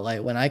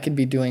spotlight when I could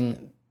be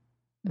doing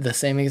the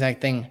same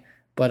exact thing,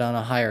 but on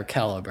a higher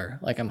caliber?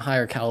 Like I'm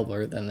higher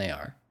caliber than they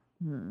are.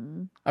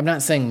 I'm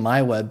not saying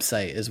my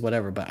website is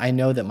whatever, but I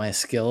know that my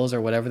skills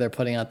or whatever they're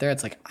putting out there,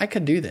 it's like, I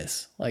could do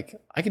this. Like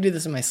I could do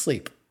this in my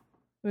sleep.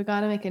 We got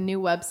to make a new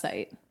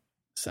website.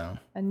 So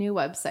a new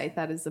website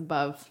that is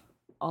above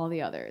all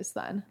the others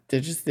then.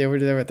 They were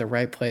there at the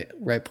right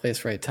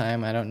place, right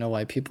time. I don't know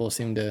why people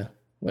seem to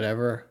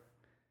whatever,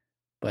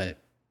 but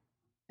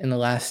in the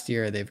last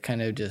year they've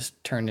kind of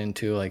just turned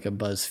into like a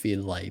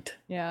BuzzFeed light.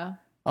 Yeah.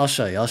 I'll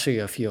show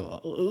you a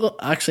few.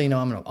 Actually,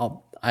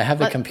 no, I have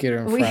the computer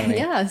in front of me.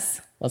 Yes.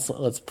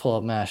 Let's pull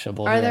up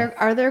Mashable.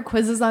 Are there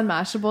quizzes on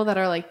Mashable that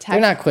are like tech?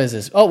 They're not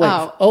quizzes. Oh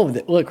wait. Oh,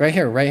 look right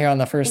here on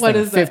the first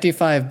thing.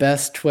 55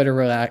 best Twitter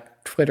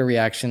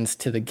reactions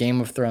to the Game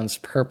of Thrones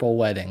purple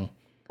wedding.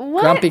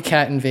 What? Grumpy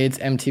Cat invades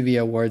MTV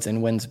Awards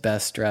and wins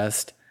Best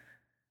Dressed.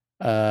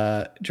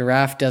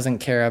 Giraffe doesn't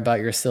care about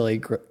your silly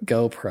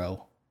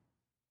GoPro.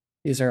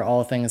 These are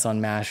all things on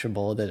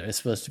Mashable that are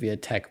supposed to be a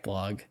tech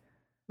blog.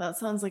 That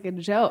sounds like a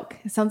joke.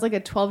 It sounds like a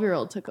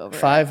 12-year-old took over.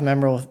 5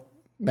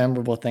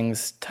 memorable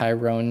things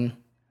Tyrion.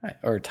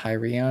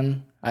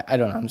 I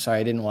don't know. I'm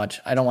sorry. I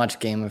don't watch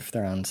Game of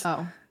Thrones.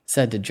 Oh.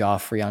 Said to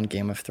Joffrey on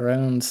Game of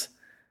Thrones.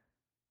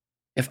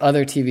 If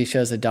other TV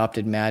shows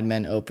adopted Mad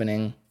Men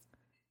opening.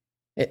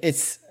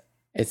 It's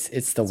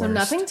the worst. So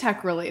nothing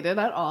tech related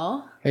at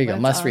all. Here you go.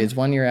 Must reads.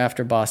 1 year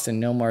after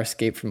Boston, no more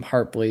escape from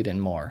Heartbleed and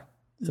more.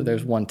 So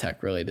there's one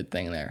tech related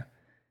thing there.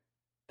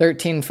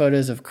 13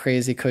 photos of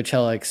crazy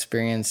Coachella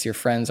experience your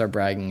friends are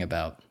bragging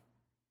about.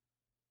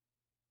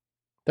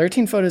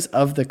 13 photos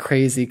of the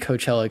crazy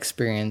Coachella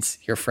experience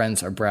your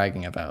friends are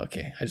bragging about.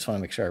 Okay, I just want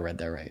to make sure I read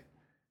that right.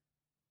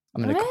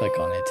 I'm going to click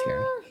on it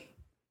here.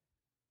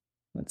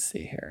 Let's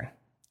see here.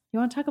 You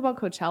want to talk about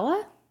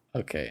Coachella?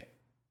 Okay.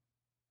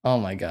 Oh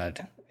my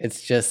God.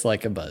 It's just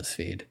like a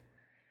BuzzFeed.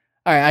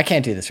 All right, I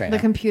can't do this right now.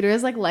 The computer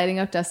is like lighting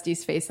up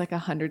Dusty's face like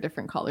 100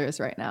 different colors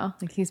right now.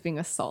 Like he's being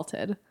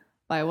assaulted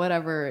by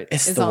whatever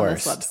is on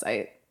this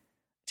website.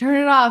 Turn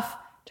it off.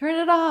 Turn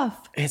it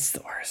off. It's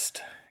the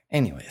worst.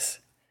 Anyways,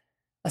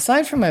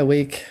 aside from my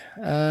week,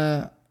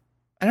 I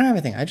don't have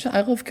anything.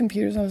 I love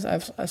computers. I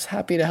was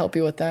happy to help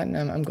you with that, and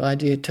I'm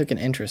glad you took an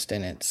interest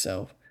in it.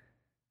 So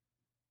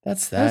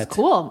that's that. It was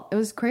cool. It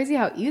was crazy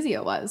how easy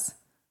it was.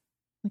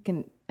 Like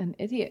an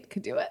idiot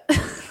could do it.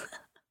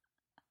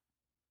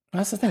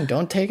 That's the thing.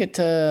 Don't take it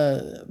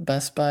to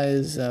Best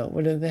Buy's.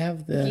 What do they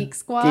have? The Geek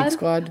Squad. Geek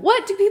Squad.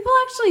 What do people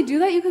actually do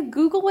that? You could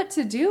Google what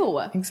to do.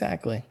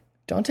 Exactly.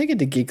 Don't take it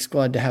to Geek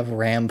Squad to have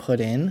RAM put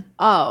in.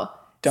 Oh,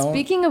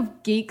 speaking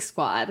of Geek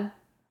Squad,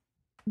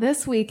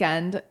 this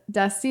weekend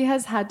Dusty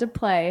has had to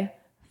play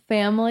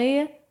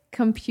family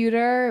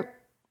computer.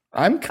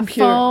 I'm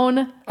computer.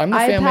 Phone. I'm the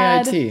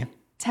iPad family IT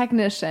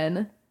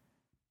technician.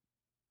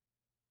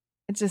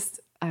 It just,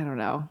 I don't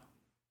know.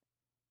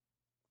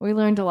 We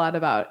learned a lot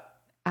about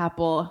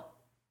Apple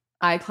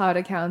iCloud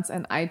accounts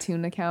and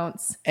iTunes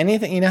accounts.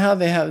 Anything, you know how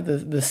they have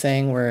the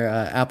saying where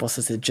Apple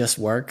says it just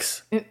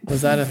works?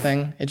 Was that a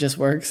thing? It just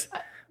works?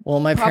 Well,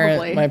 my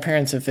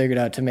parents have figured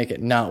out to make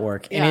it not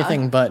work. Yeah.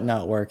 Anything but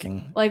not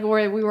working. Like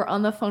where we were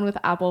on the phone with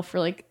Apple for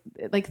like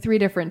 3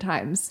 different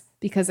times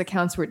because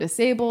accounts were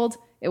disabled.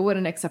 It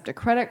wouldn't accept a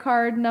credit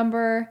card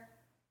number.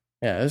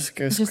 Yeah, it was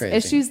just crazy.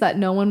 Issues that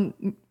no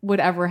one would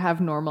ever have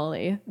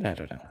normally. I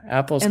don't know.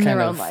 Apple's in kind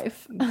their of, own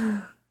life.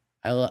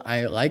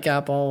 I like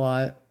Apple a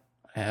lot.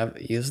 I have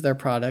used their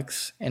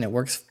products, and it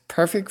works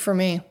perfect for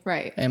me.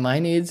 Right. And my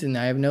needs, and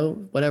I have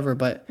no whatever.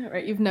 But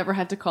right, you've never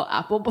had to call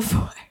Apple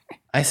before.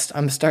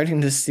 I'm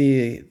starting to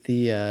see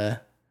the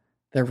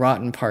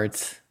rotten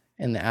parts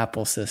in the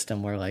Apple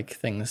system where like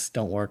things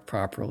don't work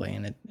properly,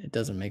 and it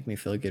doesn't make me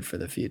feel good for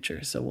the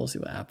future. So we'll see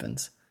what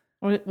happens.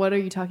 What are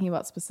you talking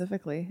about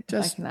specifically? If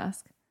I can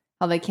ask.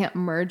 How they can't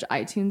merge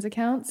iTunes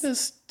accounts?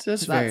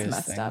 Just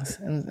various things.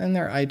 And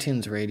their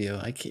iTunes radio,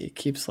 it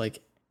keeps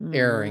like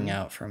erroring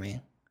out for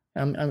me.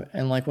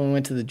 And like when we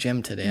went to the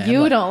gym today,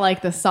 you don't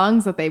like the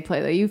songs that they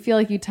play though. You feel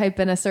like you type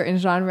in a certain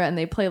genre and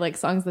they play like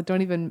songs that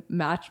don't even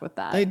match with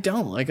that. They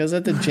don't. Like I was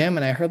at the gym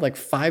and I heard like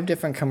 5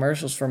 different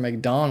commercials for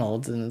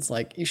McDonald's, and it's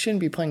like you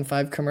shouldn't be playing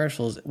 5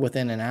 commercials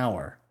within an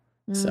hour.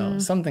 So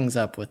something's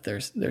up with their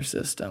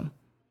system.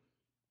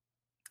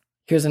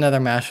 Here's another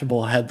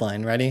Mashable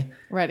headline. Ready?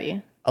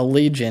 Ready.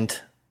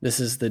 Allegiant.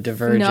 This is the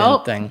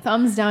Divergent thing.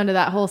 Thumbs down to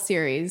that whole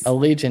series.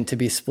 Allegiant to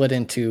be split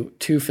into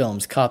 2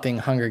 films, copying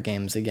Hunger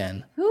Games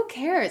again. Who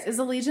cares? Is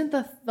Allegiant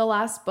the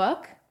last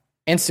book?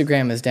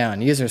 Instagram is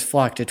down. Users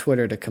flock to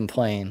Twitter to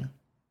complain.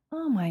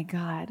 Oh my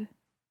God.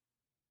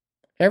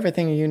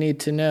 Everything you need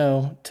to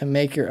know to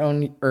make your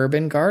own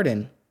urban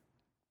garden.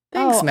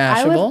 Thanks,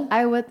 Mashable.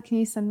 I would. Can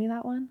you send me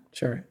that one?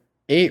 Sure.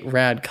 8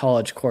 rad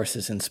college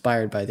courses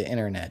inspired by the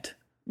internet.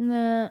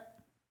 Nah.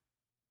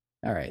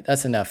 All right,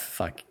 that's enough.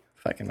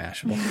 Fucking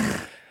Mashable.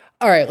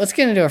 All right, let's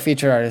get into our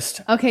featured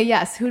artist. Okay,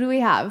 yes. Who do we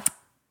have?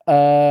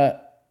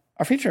 Our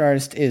featured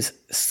artist is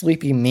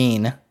Sleepy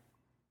Mean.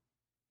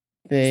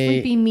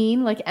 Sleepy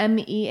Mean, like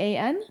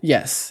MEAN?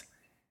 Yes.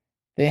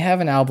 They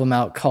have an album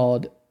out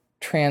called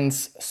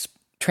Transpondering.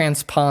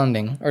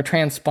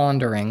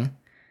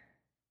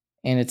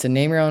 And it's a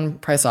name your own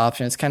price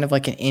option. It's kind of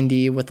like an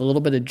indie with a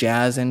little bit of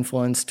jazz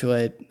influence to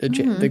it.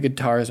 The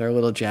guitars are a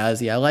little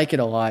jazzy. I like it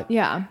a lot.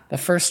 Yeah. The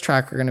first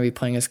track we're going to be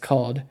playing is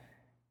called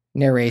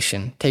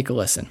Narration. Take a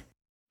listen.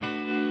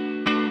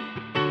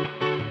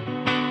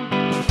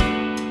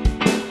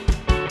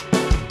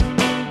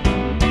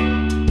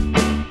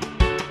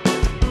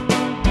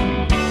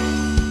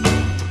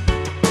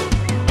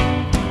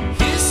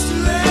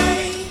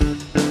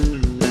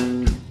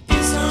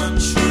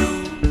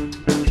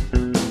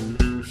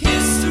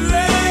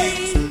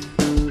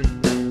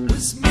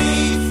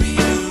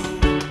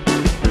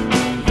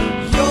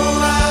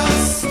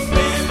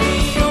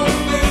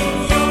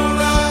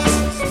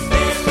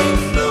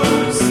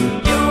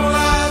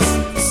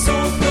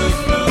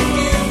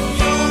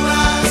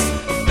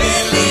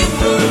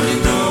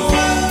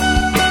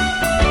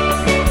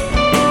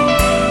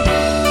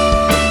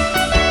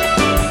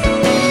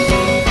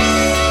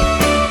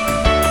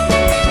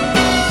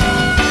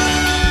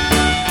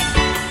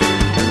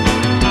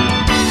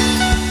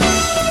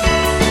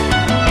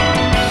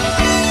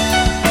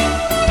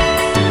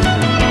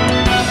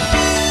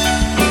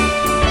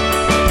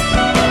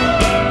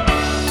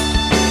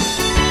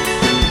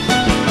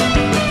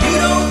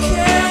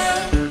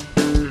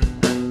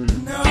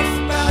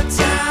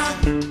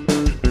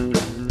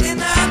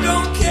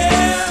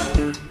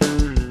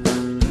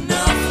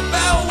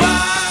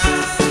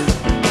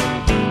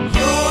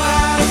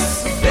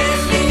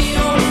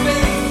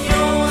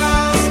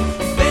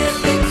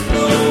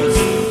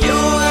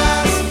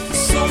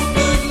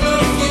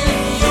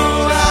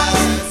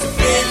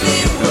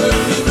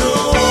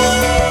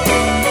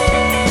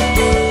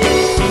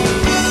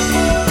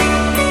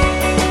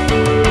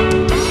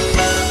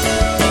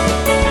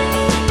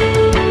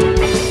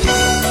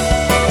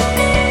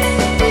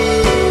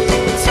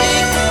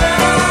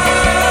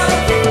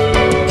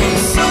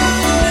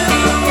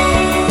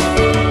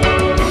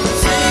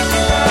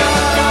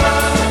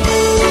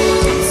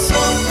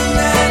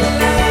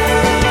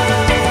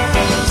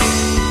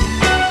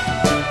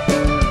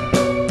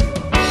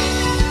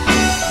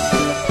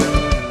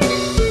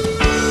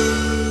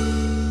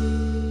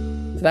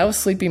 That was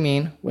Sleepy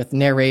Mean with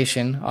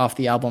Narration off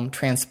the album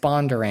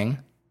Transpondering.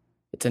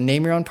 It's a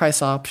name your own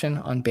price option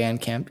on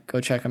Bandcamp.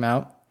 Go check them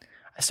out.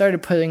 I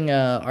started putting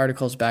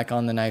articles back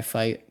on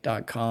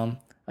theknifefight.com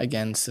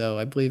again, so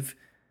I believe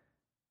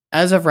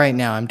as of right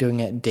now I'm doing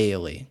it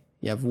daily.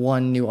 You have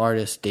 1 new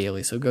artist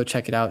daily, so go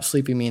check it out.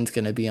 Sleepy Mean's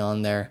going to be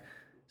on there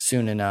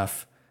soon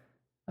enough,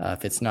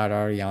 if it's not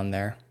already on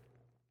there.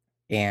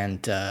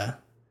 And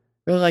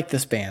really like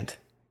this band.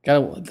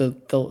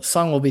 The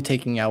song we'll be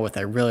taking out with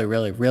I really,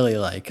 really, really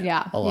like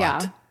a lot.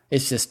 Yeah.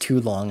 It's just too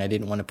long. I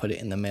didn't want to put it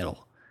in the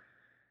middle.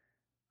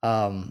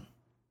 And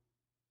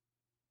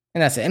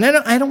that's it. And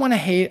I don't want to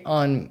hate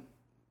on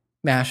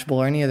Mashable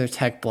or any other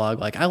tech blog.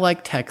 Like, I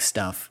like tech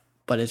stuff,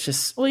 but it's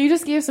just... Well, you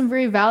just gave some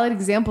very valid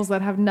examples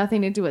that have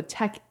nothing to do with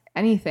tech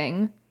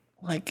anything.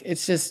 Like,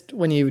 it's just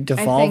when you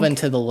devolve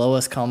into the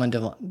lowest common...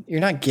 you're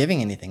not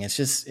giving anything. It's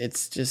just...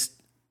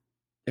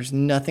 There's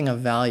nothing of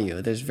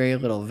value. There's very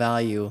little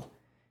value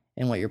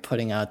in what you're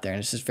putting out there.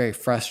 And it's just very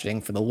frustrating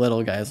for the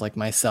little guys like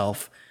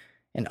myself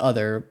and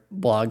other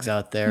blogs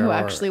out there who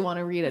actually want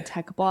to read a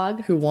tech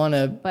blog, who want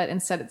to, but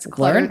instead it's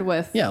cluttered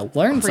with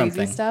learn crazy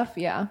something stuff.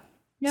 Yeah.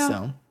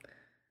 So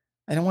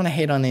I don't want to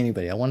hate on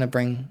anybody. I want to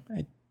bring,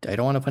 I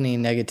don't want to put any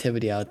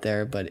negativity out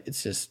there, but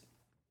it's just,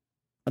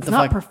 what the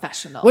fuck?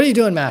 Professional. What are you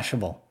doing,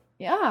 Mashable?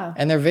 Yeah.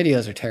 And their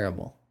videos are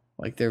terrible.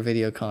 Like their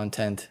video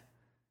content.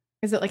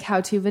 Is it like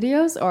how-to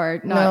videos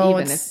or not? No,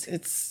 even? It's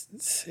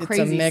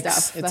a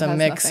mix. Stuff it's a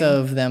mix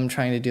of them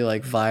trying to do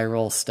like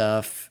viral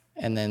stuff,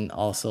 and then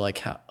also like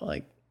how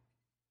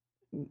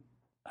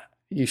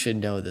you should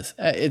know this.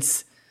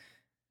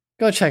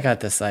 Go check out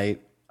the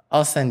site.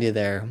 I'll send you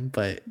there,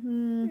 but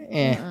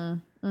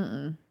I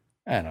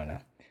don't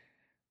know.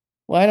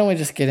 Why don't we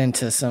just get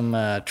into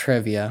some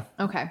trivia?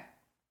 Okay.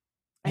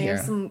 I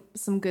have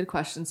some good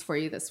questions for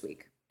you this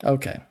week.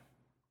 Okay.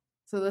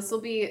 So this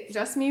will be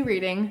just me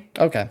reading.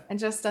 Okay. And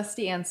just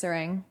Dusty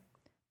answering.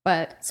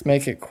 But let's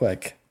make it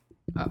quick.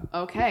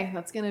 Okay,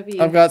 that's going to be...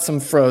 I've got some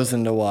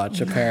Frozen to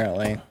watch,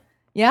 apparently.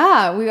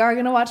 Yeah, we are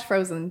going to watch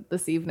Frozen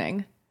this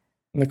evening.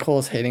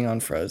 Nicole's hating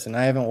on Frozen.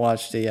 I haven't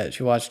watched it yet.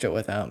 She watched it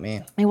without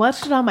me. I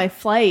watched it on my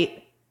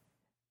flight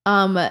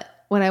when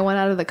I went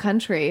out of the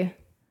country.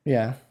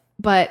 Yeah.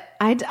 But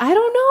I don't know.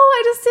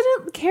 I just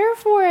didn't care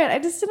for it. I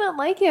just didn't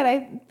like it.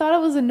 I thought it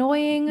was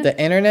annoying. The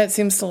internet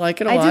seems to like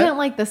it a lot. I didn't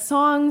like the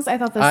songs. I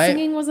thought the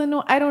singing was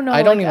annoying. I don't know.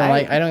 I don't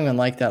even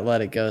like that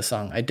 "Let It Go"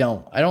 song. I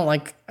don't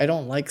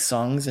like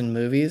songs in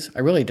movies. I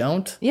really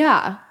don't.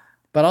 Yeah.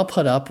 But I'll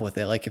put up with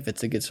it. Like if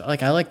it's a good song.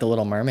 Like I like The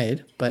Little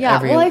Mermaid. But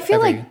yeah. I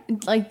feel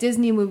like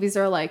Disney movies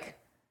are like.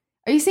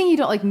 Are you saying you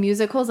don't like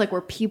musicals, like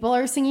where people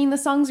are singing the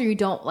songs, or you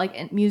don't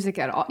like music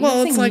at all? You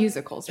don't sing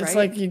musicals, right? It's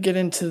like you get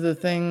into the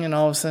thing and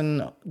all of a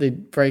sudden they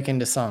break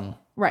into song.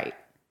 Right.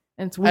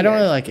 And it's weird. I don't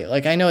really like it.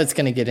 Like I know it's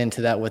going to get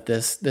into that with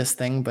this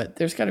thing, but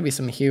there's got to be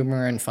some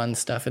humor and fun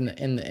stuff in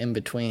the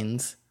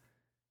in-betweens.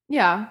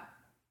 Yeah.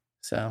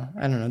 So,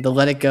 I don't know. The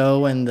Let It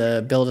Go and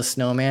the Build a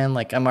Snowman,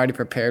 like I'm already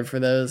prepared for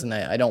those and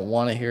I don't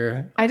want to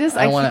hear I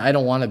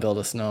don't want to build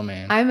a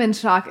snowman. I'm in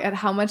shock at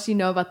how much you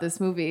know about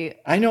this movie.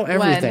 I know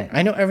everything.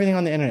 I know everything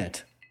on the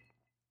internet.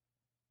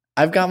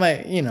 I've got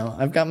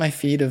my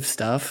feed of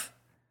stuff.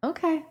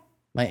 Okay.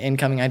 My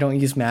incoming. I don't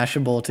use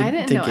Mashable to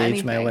gauge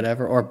anything. My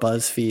whatever or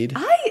BuzzFeed.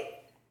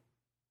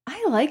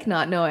 I like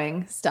not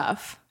knowing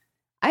stuff.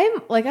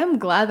 I'm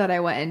glad that I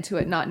went into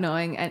it not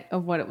knowing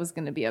of what it was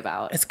going to be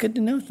about. It's good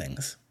to know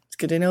things. It's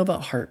good to know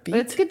about Heartbeat.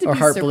 But it's good to be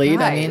Heartbleed,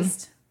 surprised. I mean.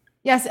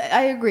 Yes,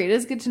 I agree. It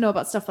is good to know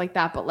about stuff like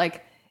that, but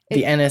like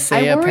the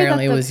NSA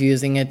apparently was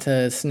using it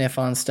to sniff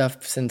on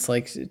stuff since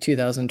like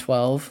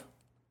 2012.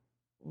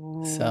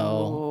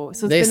 So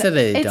they said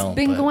they don't. It's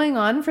been going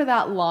on for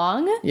that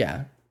long?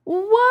 Yeah.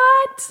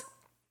 What?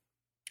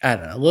 I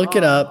don't know. Look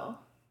it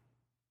up.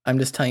 I'm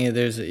just telling you,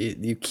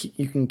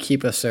 you can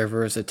keep a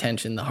server's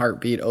attention, the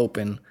heartbeat,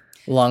 open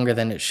longer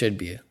than it should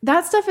be.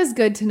 That stuff is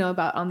good to know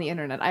about on the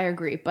internet. I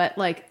agree, but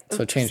like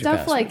so change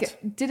stuff like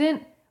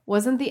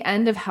wasn't the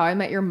end of How I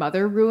Met Your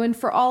Mother ruined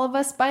for all of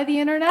us by the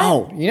internet?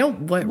 Oh, you know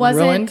what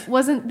ruined?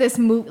 Wasn't this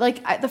movie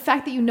like the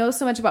fact that you know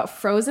so much about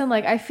Frozen?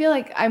 Like I feel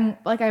like I'm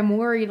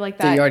worried like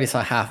that. You already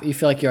saw half. You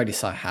feel like you already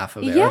saw half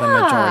of it, yeah, or the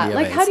majority of it.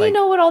 Like how do you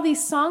know what all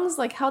these songs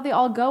like how they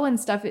all go and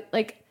stuff?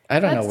 I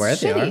don't know where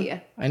they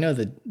are. I know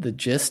the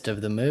gist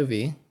of the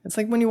movie. It's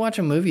like when you watch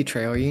a movie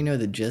trailer, you know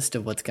the gist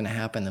of what's going to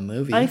happen in the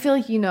movie. I feel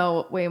like you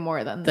know way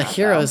more than the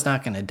hero's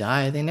not going to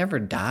die. They never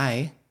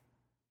die.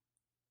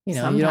 You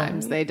know,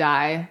 sometimes they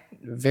die.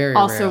 Very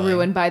also rarely.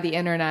 Ruined by the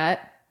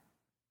internet.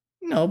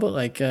 No, but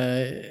like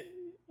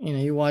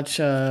you watch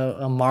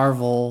a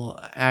Marvel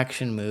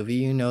action movie,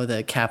 you know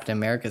that Captain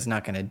America is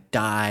not going to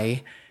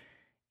die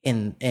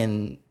in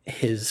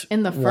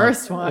the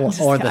first one,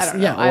 or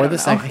the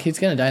second. He's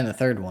going to die in the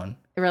third one.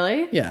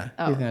 Really? Yeah,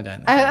 he's going to die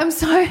in the third. I'm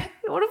sorry.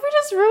 What if we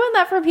just ruined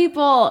that for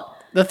people?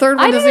 The third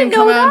one doesn't even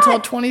come out until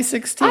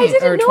 2016 I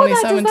didn't or know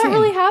 2017. That. Does that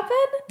really happen?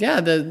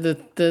 Yeah,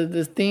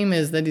 the theme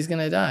is that he's going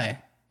to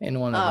die in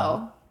one of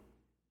them.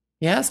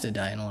 He has to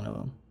die in one of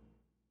them.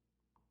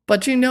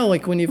 But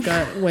like when you've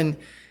got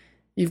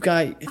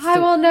I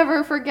will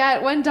never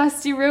forget when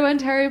Dusty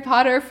ruined Harry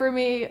Potter for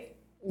me.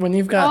 When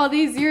you've got all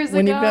these years ago.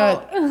 When you've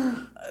got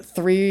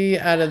 3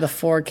 out of the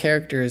 4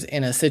 characters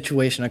in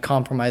a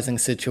compromising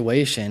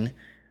situation,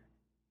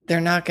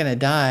 they're not going to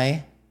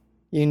die.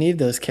 You need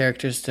those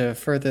characters to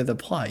further the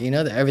plot. You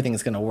know that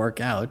everything's going to work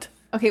out.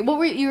 Okay, you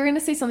were going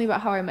to say something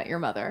about How I Met Your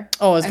mother.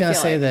 Oh, I was going to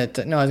say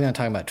that. No, I was going to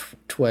talk about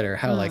Twitter.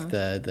 How like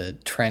the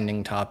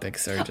trending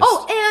topics are just.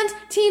 Oh,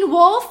 and Teen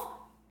Wolf.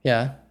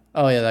 Yeah.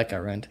 Oh, yeah, that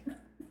got ruined.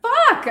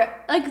 Fuck.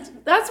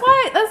 Like that's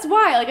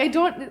why. Like I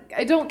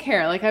don't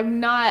care. Like I'm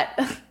not.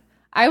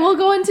 I will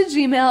go into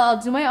Gmail.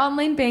 I'll do my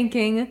online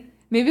banking.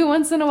 Maybe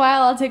once in a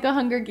while, I'll take a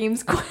Hunger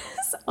Games quiz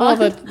on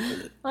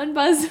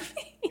BuzzFeed.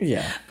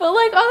 Yeah. But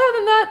like other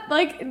than that,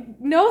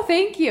 like no,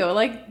 thank you.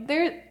 Like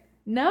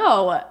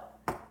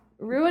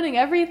ruining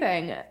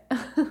everything.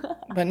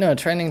 But no,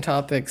 trending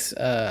topics.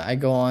 I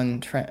go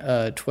on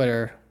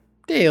Twitter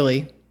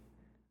daily.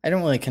 I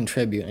don't really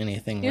contribute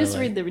anything. You just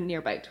read the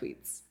nearby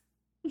tweets.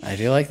 I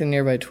do like the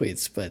nearby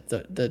tweets, but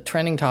the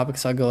trending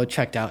topics I'll go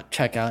check out,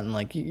 and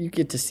like you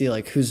get to see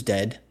like who's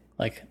dead,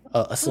 like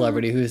a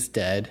celebrity who's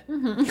dead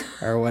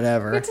or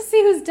whatever. You get to see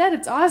who's dead.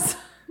 It's awesome.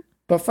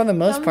 But for the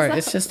most part,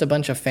 it's just a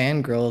bunch of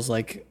fangirls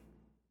like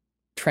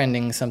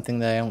trending something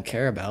that I don't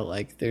care about.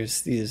 Like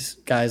there's these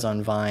guys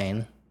on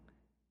Vine.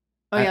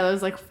 Oh yeah,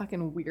 those like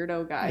fucking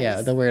weirdo guys.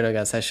 Yeah, the weirdo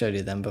guys. I showed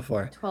you them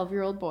before.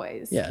 12-year-old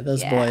boys. Yeah,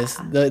 those boys.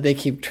 They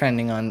keep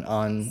trending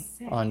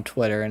on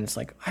Twitter, and it's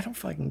like I don't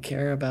fucking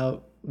care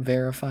about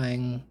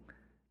verifying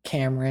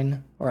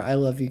Cameron or I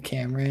love you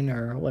Cameron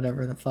or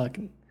whatever the fuck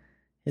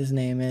his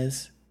name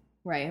is.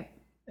 Right.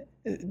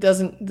 It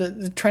doesn't.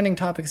 The trending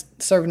topics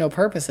serve no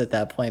purpose at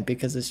that point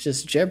because it's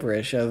just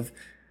gibberish of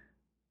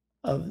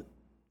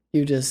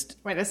You just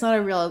right. It's not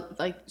a real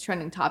like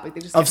trending topic.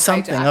 They just of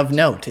something hijacked. Of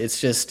note. It's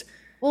just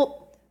well.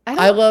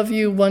 I love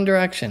you, One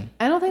Direction.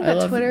 I don't think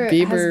that Twitter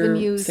Bieber, has been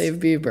used. Save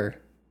Bieber.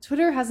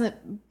 Twitter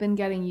hasn't been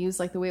getting used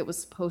like the way it was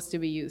supposed to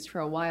be used for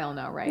a while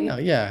now, right? No,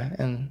 yeah,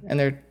 and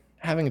they're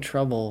having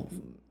trouble,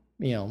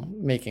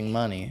 making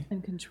money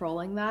and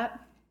controlling that.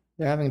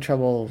 They're having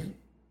trouble.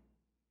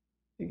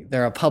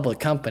 They're a public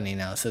company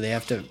now, so they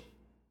have to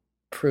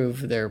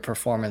prove their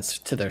performance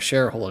to their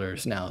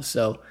shareholders now.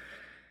 So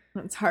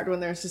it's hard when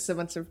there's just a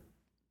bunch of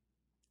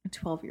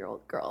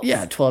 12-year-old girls.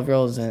 Yeah,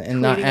 12-year-olds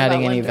and not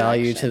adding any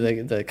value to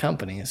the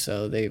company.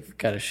 So they've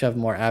got to shove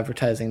more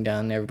advertising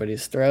down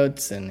everybody's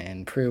throats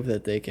and prove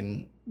that they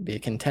can be a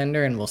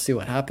contender, and we'll see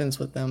what happens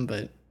with them.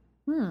 But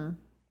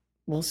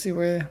we'll see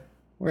where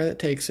it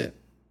takes it.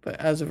 But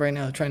as of right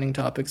now, trending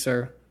topics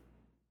are...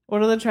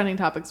 What are the trending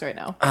topics right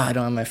now? I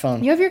don't have my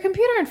phone. You have your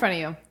computer in front of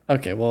you.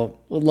 Okay, well,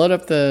 we'll load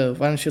up the...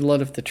 Why don't you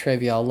load up the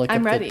trivia?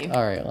 I'm ready.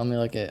 All right, let me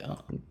look at...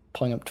 I'm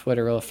pulling up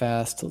Twitter real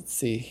fast. Let's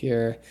see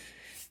here.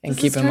 And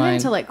this keep in mind...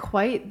 into like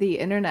quite the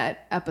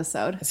internet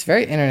episode. It's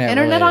very internet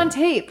related. On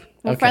tape.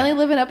 We're finally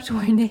living up to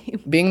our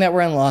name. Being that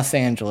we're in Los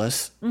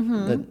Angeles,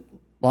 the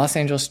Los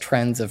Angeles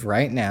trends of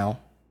right now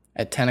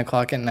at 10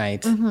 o'clock at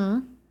night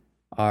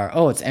are...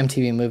 Oh, it's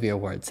MTV Movie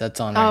Awards. That's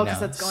on right now. Oh, because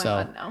that's going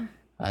on now.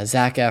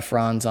 Zac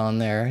Efron's on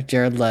there.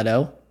 Jared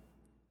Leto.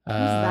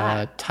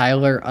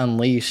 Tyler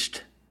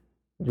Unleashed.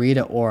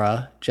 Rita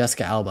Ora.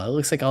 Jessica Alba. It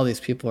looks like all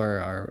these people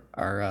are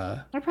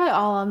they're probably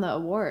all on the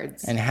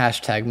awards. And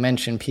hashtag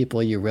mention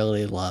people you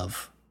really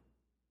love.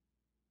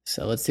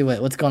 So let's see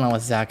what's going on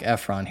with Zac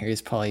Efron here.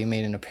 He's probably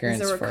made an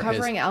appearance for his... He's a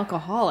recovering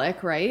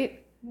alcoholic,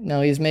 right?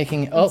 No, he's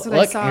making... Oh,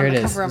 look, here it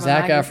is.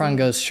 Zac Efron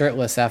goes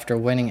shirtless after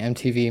winning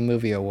MTV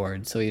Movie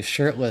Award. So he's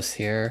shirtless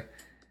here.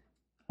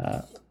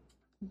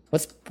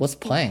 What's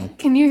playing?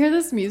 Can you hear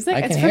this music?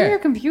 It's from your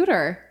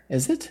computer.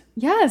 Is it?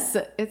 Yes.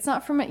 It's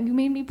not from... You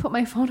made me put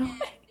my phone away.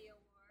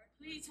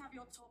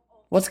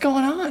 What's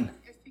going on?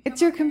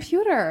 It's your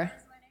computer.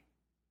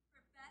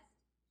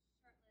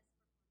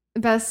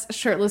 Best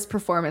shirtless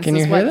performance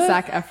is what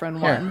Zac Efron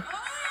won.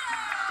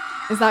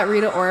 Is that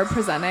Rita Ora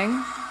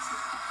presenting?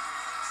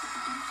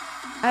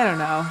 I don't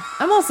know.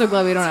 I'm also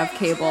glad we don't have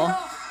cable.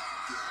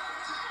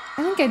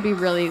 I think I'd be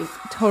really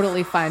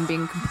totally fine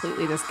being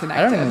completely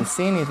disconnected. I don't even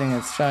see anything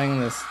that's showing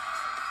this.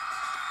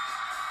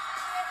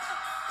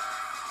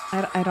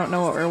 I don't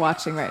know what we're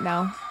watching right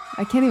now.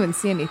 I can't even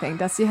see anything.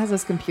 Dusty has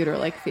his computer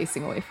like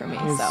facing away from me.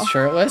 He's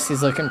shirtless.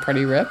 He's looking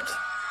pretty ripped.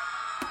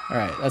 All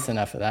right, that's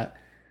enough of that.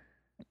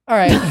 All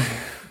right.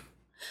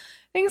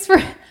 Thanks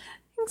for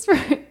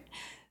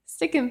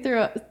sticking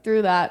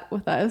through that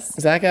with us.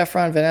 Zac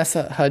Efron,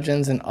 Vanessa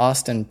Hudgens, and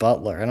Austin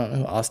Butler. I don't know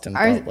who Austin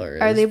Butler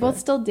is. Are they both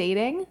still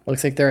dating?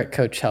 Looks like they're at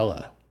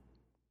Coachella.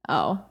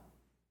 Oh.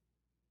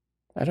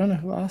 I don't know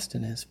who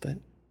Austin is, but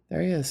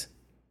there he is.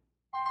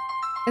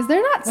 Is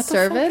there not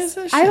service?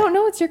 I don't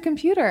know. It's your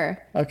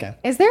computer. Okay.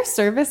 Is there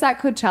service at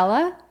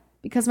Coachella?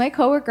 Because my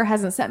coworker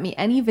hasn't sent me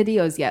any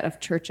videos yet of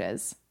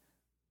churches.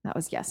 That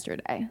was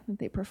yesterday that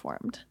they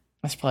performed.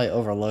 That's probably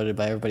overloaded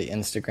by everybody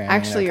Instagramming.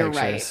 Actually, you're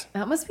right.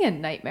 That must be a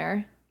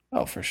nightmare.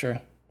 Oh, for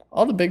sure.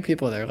 All the big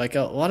people there. Like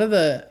a lot of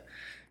the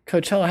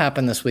Coachella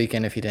happened this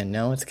weekend. If you didn't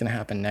know, it's going to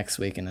happen next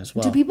weekend as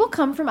well. Do people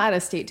come from out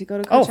of state to go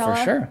to Coachella? Oh,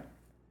 for sure.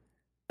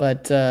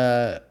 But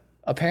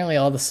apparently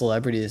all the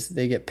celebrities,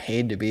 they get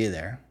paid to be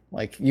there.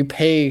 Like you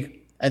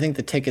pay, I think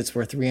the tickets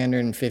were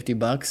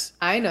 $350.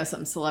 I know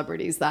some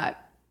celebrities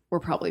that were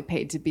probably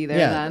paid to be there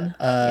then.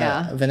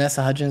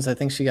 Vanessa Hudgens, I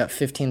think she got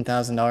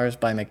 $15,000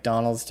 by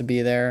McDonald's to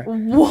be there.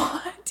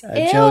 What?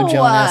 Joe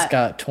Jonas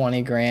got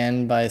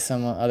 $20,000 by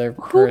some other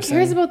person. Who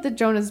cares about the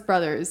Jonas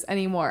Brothers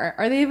anymore?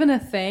 Are they even a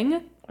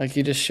thing? Like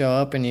you just show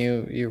up and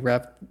you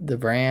rep the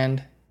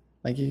brand.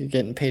 Like you're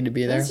getting paid to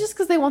be there. It's just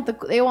because they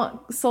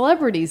want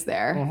celebrities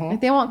there.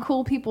 Like they want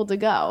cool people to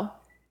go.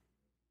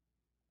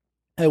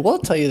 I will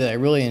tell you that I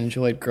really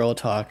enjoyed Girl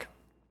Talk.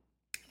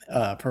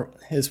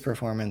 His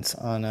performance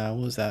on what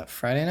was that,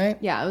 Friday night?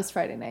 Yeah, it was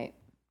Friday night.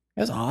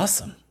 It was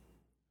awesome.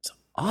 It's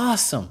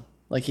awesome.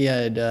 Like he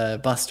had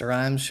Busta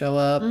Rhymes show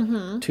up,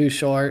 Too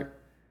Short.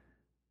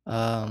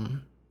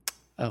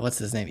 What's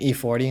his name?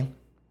 E40.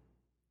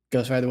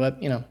 Ghost Rider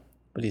Web.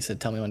 But he said,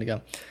 "Tell me when to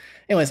go."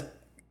 Anyways,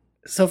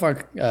 so far,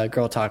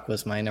 Girl Talk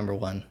was my number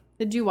one.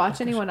 Did you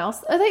watch anyone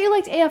else? I thought you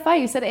liked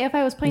AFI. You said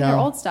AFI was playing their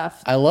old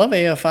stuff. I love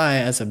AFI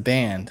as a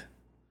band,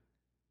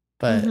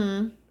 but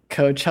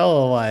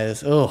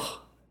Coachella-wise,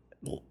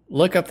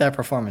 look up that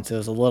performance. It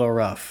was a little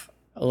rough.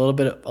 A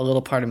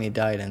little part of me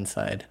died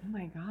inside. Oh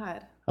my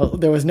God.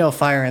 There was no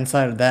fire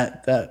inside of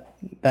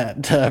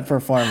that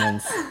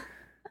performance.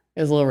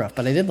 It was a little rough,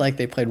 but I did like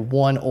they played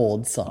one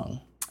old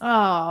song.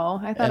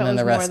 Oh, I thought it was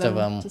the rest more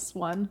than just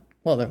one.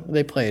 Well,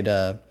 they played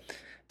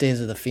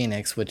Days of the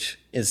Phoenix, which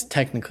is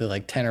technically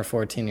like 10 or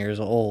 14 years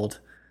old,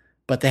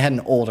 but they had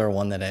an older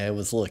one that I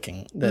was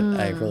looking that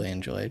I really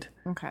enjoyed.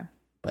 Okay.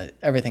 But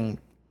everything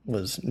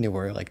was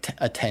newer, like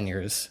 10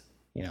 years,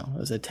 it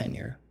was a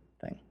 10-year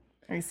thing.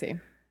 I see.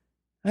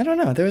 I don't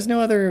know. There was no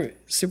other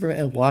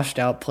Superman. Washed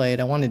Out played.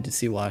 I wanted to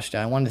see Washed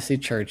Out. I wanted to see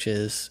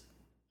Churches.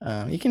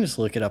 You can just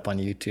look it up on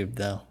YouTube,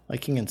 though.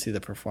 Like, you can see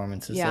the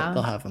performances. Yeah.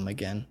 They'll have them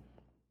again.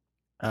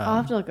 I'll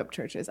have to look up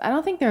Churches. I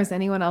don't think there was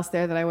anyone else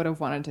there that I would have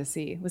wanted to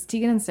see. Was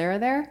Tegan and Sarah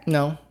there?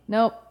 No.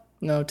 Nope.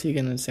 No,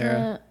 Tegan and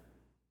Sarah.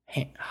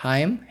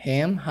 Haim?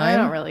 I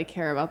don't really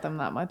care about them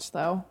that much,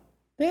 though.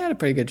 They had a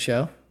pretty good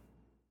show.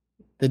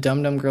 The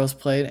Dum Dum Girls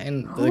played.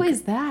 And who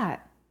is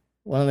that?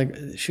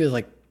 She was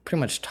like pretty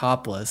much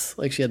topless.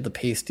 Like, she had the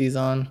pasties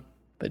on,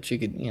 but she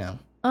could,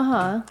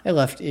 It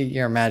left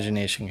your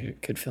imagination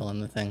could fill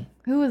in the thing.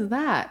 Who was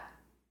that?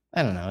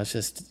 I don't know. It's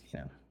just,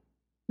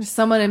 Just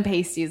someone in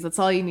pasties. That's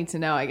all you need to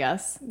know, I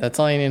guess. That's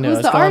all you need to know. I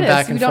was going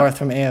back and forth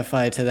from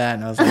AFI to that,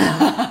 and I was like...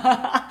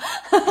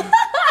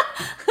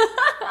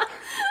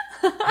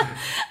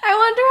 I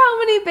wonder how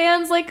many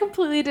bands like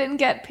completely didn't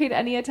get paid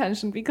any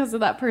attention because of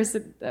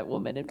that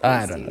woman in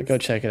pasties. I don't know. Go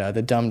check it out.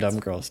 The Dum Dum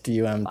Girls.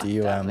 DUM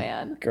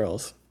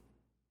Girls.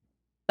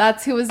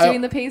 That's who was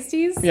doing the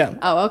pasties? Yeah.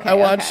 Oh, okay. I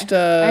watched...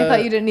 I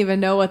thought you didn't even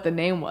know what the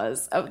name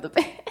was of the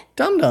band.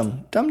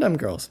 Dum Dum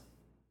Girls.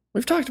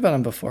 We've talked about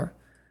them before.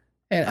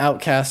 And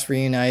Outkast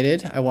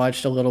reunited. I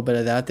watched a little bit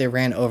of that. They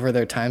ran over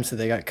their time, so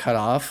they got cut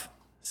off.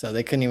 So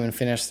they couldn't even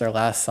finish their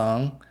last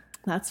song.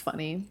 That's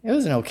funny. It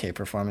was an okay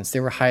performance. They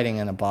were hiding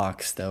in a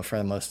box, though,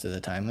 for most of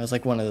the time. It was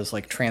like one of those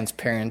like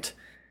transparent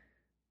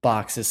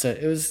boxes. So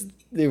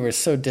they were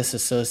so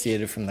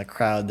disassociated from the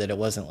crowd that it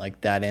wasn't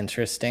like that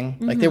interesting.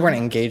 Mm-hmm. Like, they weren't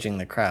engaging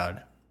the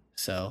crowd.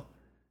 So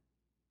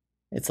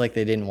it's like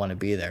they didn't want to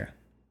be there.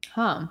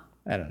 Huh.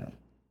 I don't know.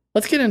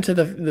 Let's get into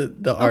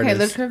the artists. Okay,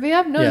 the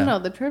trivia? No,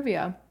 the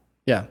trivia.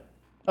 Yeah.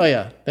 Oh,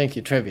 yeah. Thank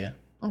you. Trivia.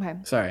 Okay.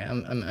 Sorry,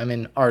 I'm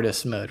in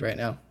artist mode right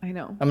now. I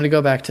know. I'm going to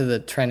go back to the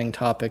trending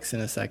topics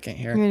in a second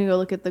here. You're going to go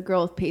look at the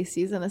girl with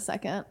pasties in a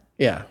second.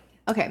 Yeah.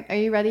 Okay, are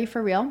you ready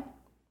for real?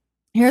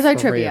 Here's our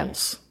trivia.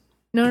 Reals.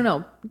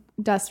 No.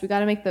 Dust, we got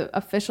to make the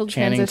official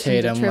Channing transition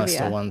Tatum to trivia. must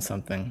have won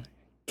something.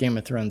 Game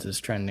of Thrones is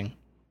trending.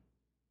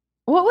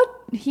 What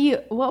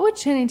would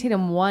Channing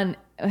Tatum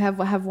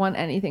have won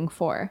anything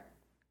for?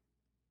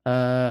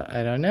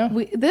 I don't know.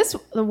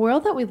 The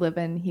world that we live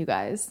in, you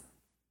guys,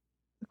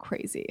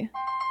 crazy.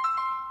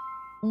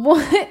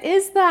 What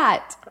is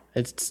that?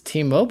 It's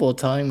T-Mobile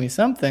telling me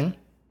something.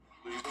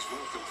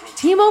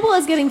 T-Mobile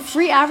is getting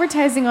free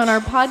advertising on our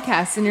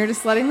podcast, and you're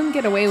just letting them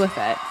get away with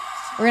it.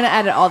 We're going to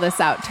edit all this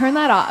out. Turn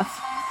that off.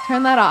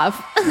 All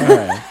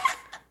right.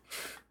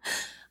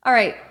 All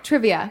right,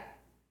 trivia.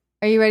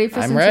 Are you ready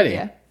for some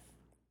trivia?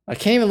 I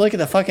can't even look at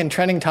the fucking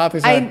trending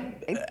topics.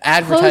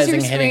 Advertising close your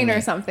screen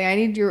or something. I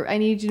need you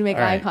to make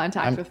eye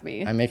contact with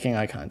me. I'm making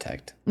eye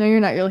contact. No,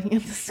 you're not. You're looking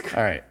at the screen.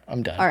 All right,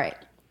 I'm done. All right.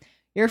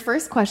 Your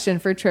first question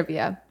for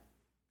trivia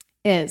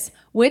is,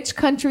 which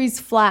country's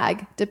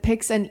flag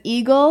depicts an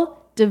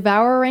eagle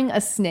devouring a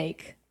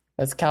snake?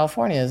 That's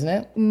California, isn't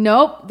it?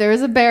 Nope.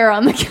 There's a bear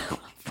on the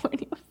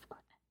California flag.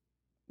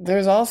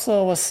 There's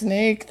also a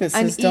snake that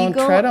says, "Don't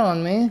tread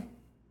on me."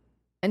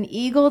 An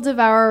eagle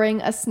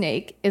devouring a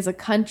snake is a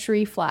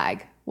country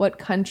flag. What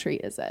country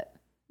is it?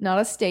 Not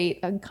a state,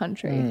 a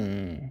country.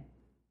 Can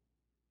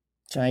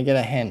I get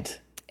a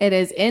hint? It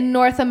is in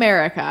North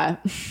America.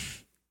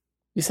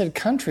 You said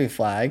country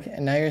flag,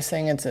 and now you're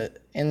saying it's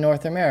in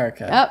North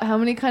America. Oh, how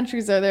many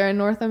countries are there in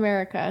North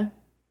America?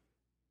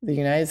 The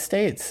United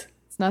States.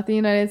 It's not the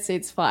United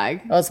States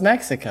flag. Oh, it's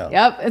Mexico.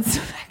 Yep, it's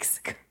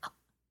Mexico.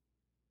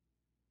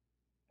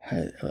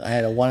 I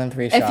had a 1 in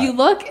 3 shot.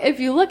 If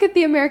you look at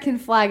the American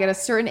flag at a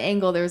certain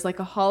angle, there's like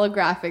a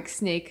holographic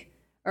snake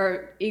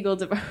or eagle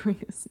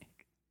devouring a snake.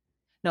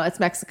 No, it's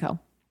Mexico.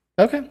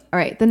 Okay. All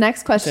right. The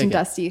next question,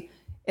 Dusty,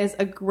 is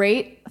a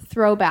great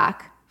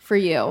throwback for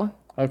you.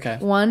 Okay.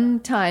 One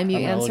time you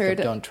answered.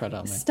 Don't tread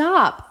on me.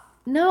 Stop.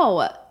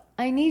 No.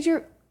 I need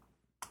your.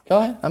 Go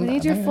ahead. I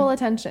need your full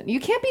attention. You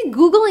can't be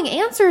Googling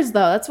answers,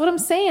 though. That's what I'm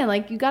saying.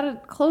 Like, you got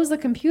to close the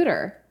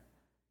computer.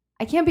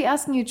 I can't be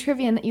asking you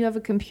trivia and you have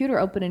a computer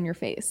open in your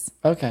face.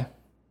 Okay.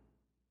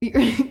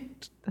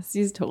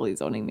 He's totally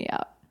zoning me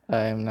out.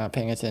 I am not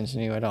paying attention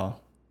to you at all.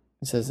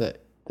 It says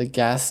that the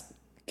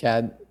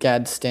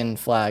Gadsden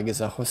flag is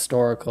a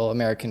historical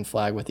American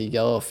flag with a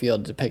yellow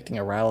field depicting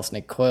a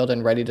rattlesnake coiled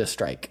and ready to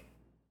strike.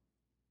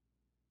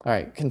 All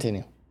right,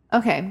 continue.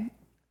 Okay,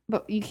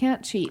 but you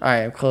can't cheat. All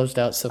right, I've closed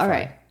out so far. All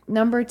right,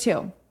 number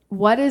 2.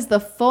 What is the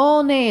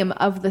full name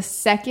of the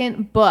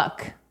second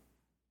book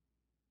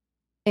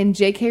in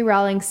J.K.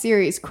 Rowling's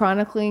series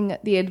chronicling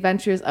the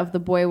adventures of the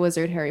boy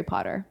wizard Harry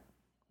Potter?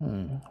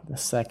 The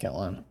second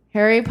one.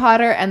 Harry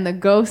Potter and the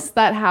Ghost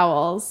That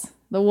Howls.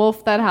 The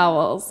Wolf That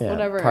Howls. Yeah,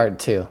 whatever. Part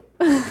 2.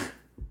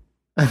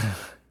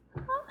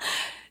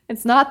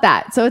 It's not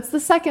that. So it's the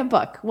second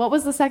book. What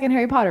was the second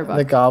Harry Potter book?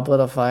 The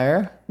Goblet of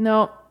Fire?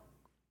 No.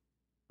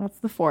 That's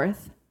the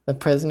 4th. The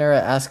Prisoner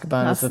at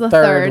Azkaban is the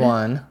third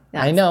one.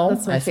 I know.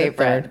 That's my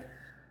favorite.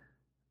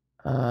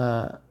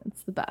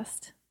 It's the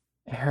best.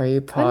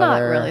 Harry Potter. But not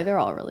really. They're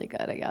all really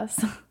good, I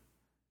guess.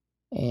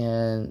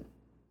 And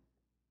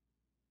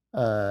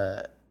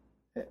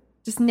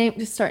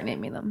just start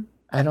naming them.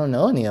 I don't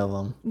know any of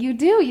them. You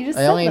do. You just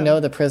I only know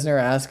The Prisoner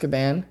of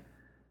Azkaban,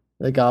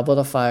 The Goblet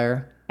of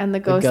Fire, and The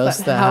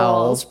Ghost That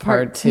Howls,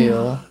 Part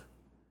 2.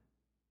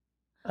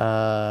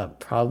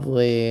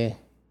 Probably.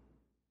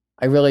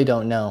 I really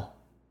don't know.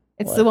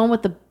 It's the one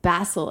with the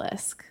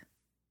basilisk.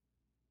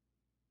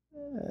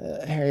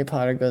 Harry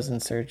Potter goes in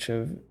search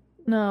of.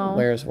 No.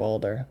 Where's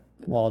Waldo?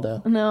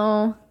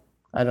 No.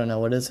 I don't know.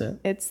 What is it?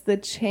 It's the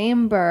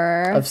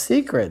Chamber of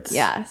Secrets.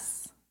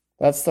 Yes.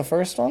 That's the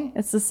first one?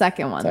 It's the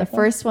second one. The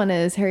first one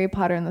is Harry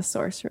Potter and the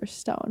Sorcerer's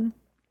Stone.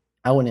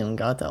 I wouldn't even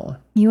got that one.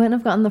 You wouldn't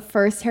have gotten the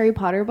first Harry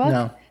Potter book?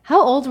 No.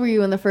 How old were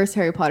you when the first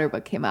Harry Potter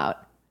book came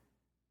out?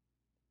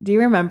 Do you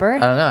remember? I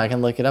don't know. I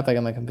can look it up. I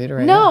got my computer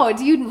right now. No,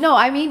 do you? No,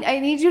 I mean, I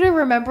need you to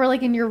remember,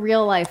 like, in your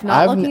real life,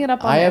 not looking it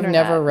up on the internet.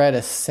 I have never read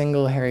a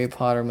single Harry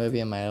Potter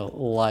movie in my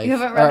life. You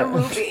haven't read a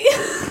movie?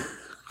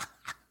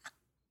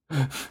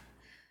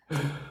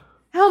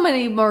 How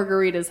many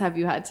margaritas have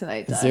you had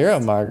tonight, Dust? 0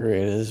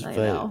 margaritas,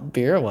 but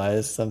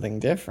beer-wise, something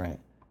different.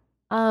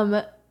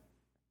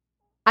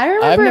 I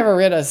remember. I've never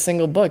read a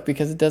single book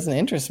because it doesn't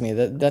interest me.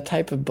 That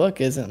type of book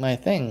isn't my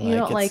thing. You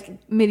don't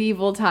like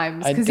medieval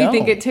times because you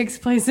think it takes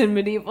place in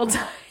medieval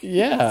times.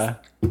 Yeah.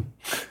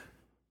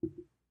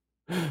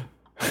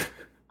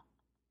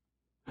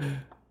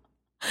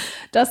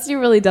 Dusty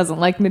really doesn't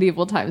like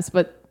medieval times,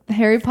 but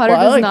Harry Potter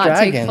does not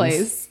take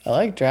place. I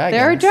like dragons.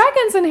 There are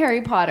dragons in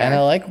Harry Potter. And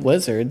I like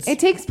wizards. It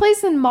takes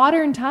place in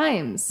modern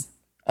times.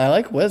 I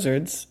like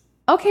wizards.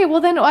 Okay,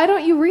 well then why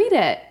don't you read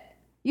it?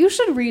 You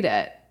should read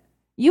it.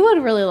 You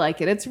would really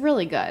like it. It's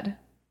really good.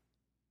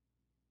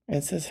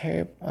 It says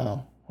Harry...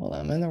 Oh, well,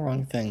 I'm in the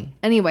wrong thing.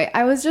 Anyway,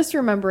 I was just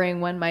remembering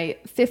when my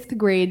 5th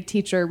grade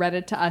teacher read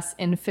it to us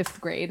in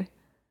 5th grade.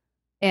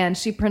 And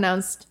she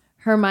pronounced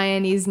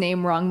Hermione's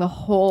name wrong the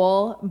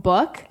whole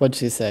book. What'd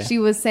she say? She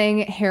was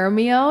saying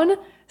Hermione.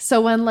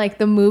 So when like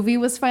the movie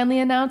was finally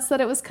announced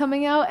that it was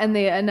coming out and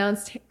they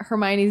announced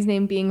Hermione's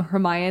name being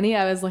Hermione,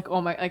 I was like,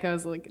 oh my, like I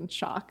was like in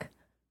shock.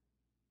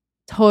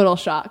 Total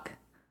shock.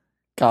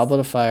 Goblet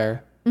of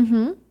Fire.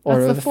 Mm-hmm.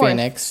 Order of the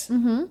Phoenix.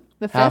 Mm-hmm.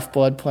 The 5th.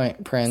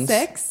 Half-Blood Prince.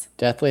 6.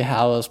 Deathly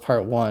Hallows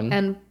Part 1.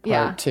 And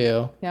Part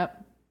 2.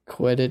 Yep.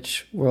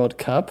 Quidditch World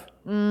Cup.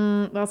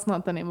 That's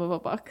not the name of a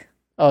book.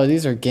 Oh,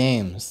 these are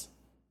games.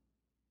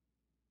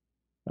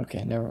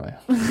 Okay, never mind.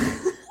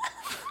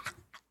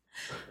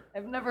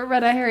 I've never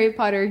read a Harry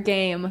Potter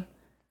game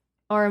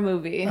or a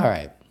movie. All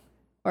right.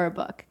 Or a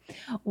book.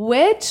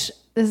 This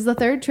is the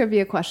third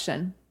trivia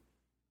question.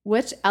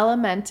 Which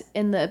element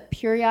in the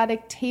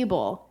periodic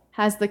table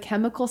has the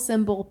chemical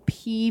symbol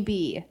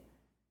Pb?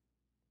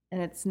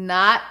 And it's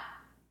not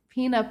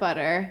peanut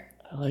butter.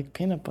 I like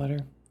peanut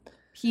butter.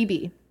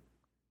 Pb.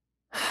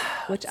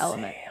 Which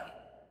element?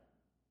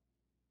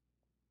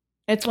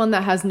 It's one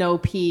that has no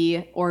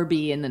P or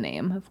B in the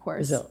name, of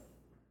course. Is it?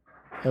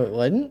 Oh, it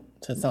wouldn't?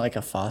 So it's not like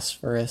a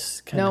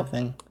phosphorus kind of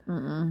thing?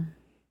 Mm-mm.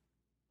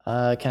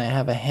 Can I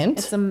have a hint?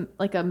 It's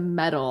like a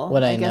metal.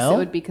 Would I guess know? It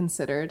would be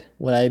considered.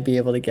 Would I be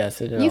able to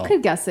guess it at all? You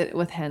could guess it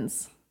with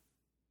hints.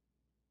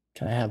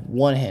 Can I have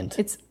one hint?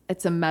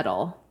 It's a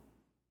metal.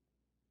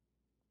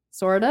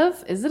 Sort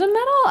of. Is it a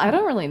metal? I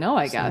don't really know,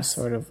 I guess.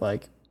 Sort of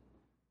like... Do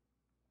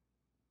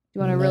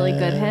you want a really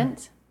good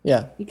hint?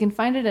 Yeah. You can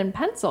find it in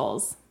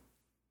pencils.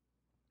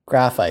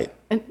 Graphite.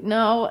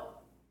 No.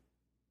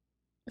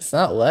 It's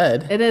not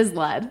lead. It is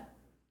lead.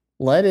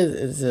 Lead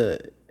is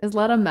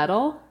lead a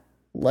metal?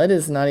 Lead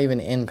is not even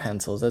in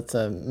pencils. It's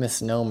a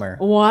misnomer.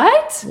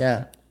 What?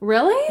 Yeah.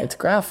 Really? It's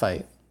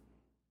graphite.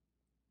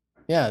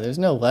 Yeah, there's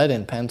no lead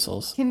in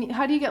pencils.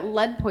 How do you get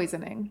lead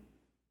poisoning?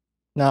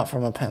 Not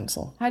from a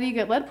pencil. How do you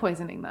get lead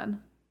poisoning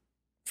then?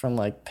 From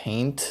like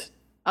paint.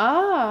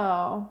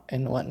 Oh.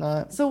 And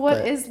whatnot. So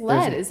what is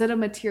lead? Is it a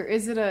material?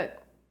 Is it a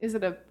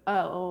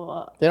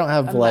they don't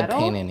have lead metal?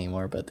 paint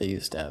anymore, but they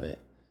used to have it.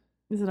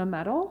 Is it a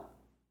metal?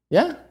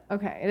 Yeah.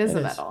 Okay, it is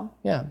a metal.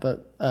 Yeah,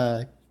 but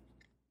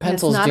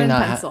pencils do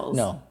not have...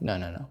 No.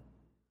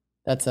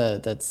 That's a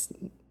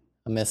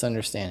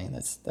misunderstanding.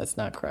 That's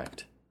not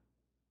correct.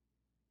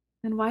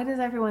 And why does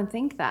everyone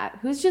think that?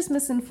 Who's just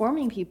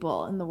misinforming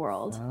people in the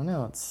world? I don't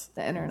know. It's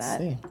the internet.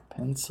 Let's see.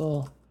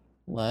 Pencil,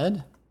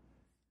 lead.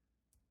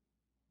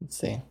 Let's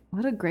see.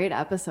 What a great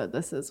episode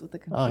this is with the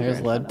computer. Oh,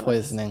 here's lead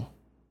poisoning.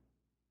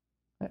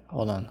 Wait,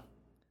 hold on.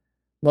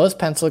 Most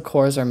pencil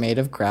cores are made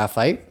of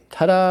graphite,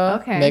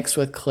 Okay. Mixed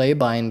with clay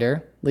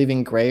binder,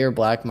 leaving gray or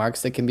black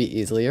marks that can be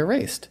easily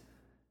erased.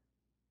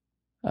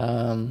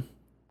 Let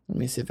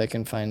me see if I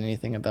can find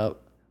anything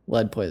about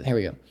lead poisoning. Here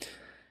we go.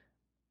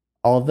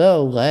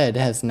 Although lead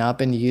has not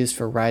been used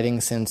for writing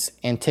since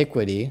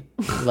antiquity,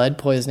 lead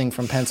poisoning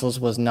from pencils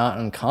was not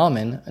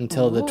uncommon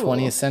until the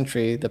 20th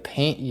century. The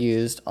paint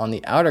used on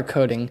the outer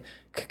coating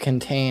could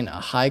contain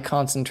high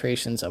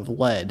concentrations of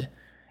lead,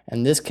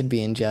 and this could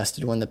be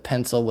ingested when the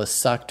pencil was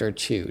sucked or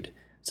chewed.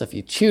 So if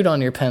you chewed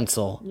on your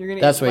pencil,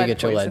 that's where you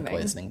get your lead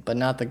poisoning, but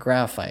not the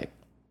graphite.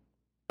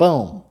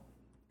 Boom.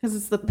 Because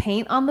it's the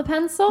paint on the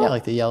pencil? Yeah,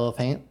 like the yellow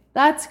paint.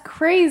 That's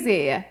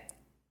crazy.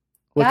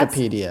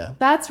 Wikipedia.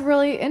 That's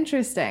really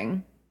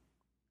interesting.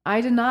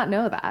 I did not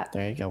know that.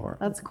 There you go.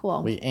 That's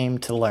cool. We aim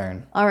to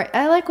learn. All right.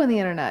 I like when the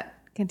internet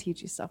can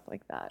teach you stuff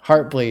like that.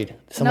 Heartbleed.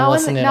 Someone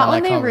listen in on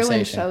that conversation. Not when they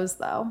ruin shows,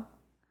 though.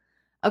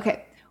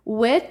 Okay.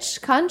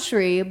 Which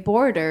country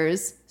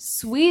borders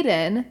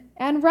Sweden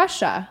and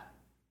Russia?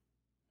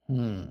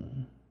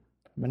 I'm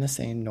going to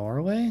say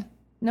Norway.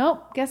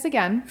 Nope. Guess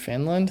again.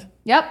 Finland?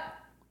 Yep.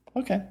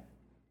 Okay.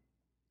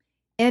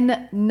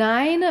 In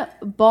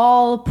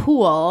 9-ball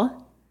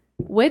pool,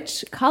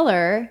 which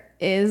color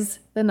is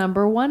the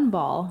number 1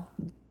 ball?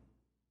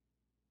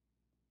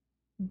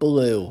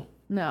 Blue.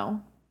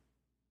 No.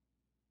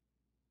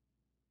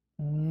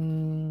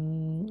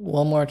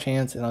 One more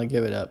chance and I'll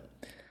give it up.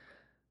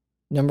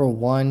 Number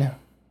 1,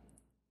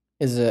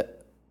 is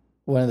it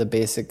one of the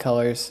basic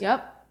colors?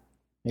 Yep.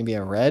 Maybe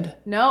a red?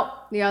 Nope.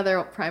 The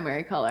other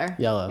primary color.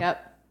 Yellow.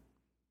 Yep.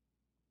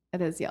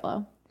 It is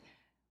yellow.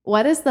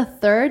 What is the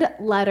 3rd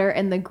letter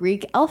in the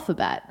Greek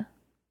alphabet?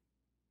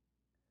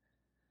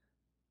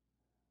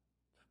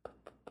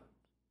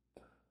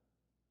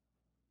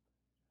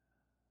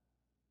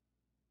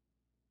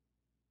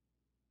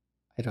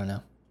 I don't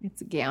know.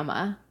 It's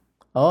gamma.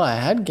 Oh, I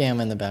had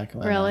gamma in the back of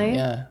my mind. Really?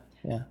 Yeah.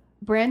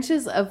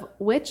 Branches of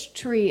which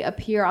tree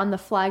appear on the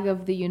flag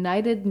of the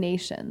United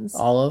Nations?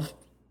 Olive?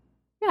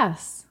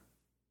 Yes.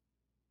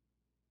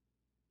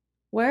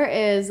 Where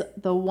is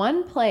the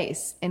one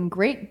place in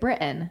Great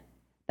Britain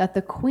that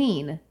the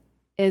Queen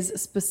is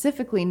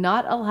specifically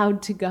not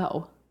allowed to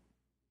go?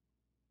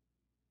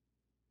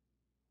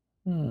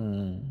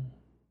 I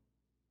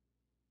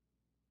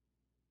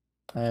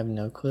have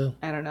no clue.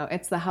 I don't know.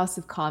 It's the House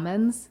of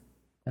Commons.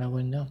 I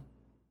wouldn't know.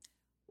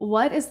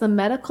 What is the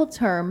medical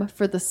term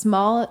for the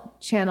small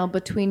channel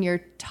between your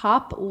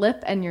top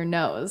lip and your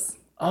nose?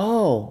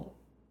 Oh,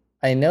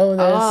 I know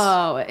this.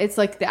 Oh, it's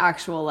like the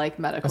actual like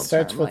medical term. It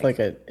starts with like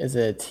a, is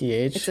it a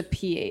TH? It's a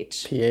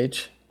PH.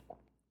 PH.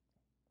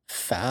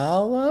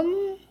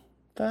 Phallum?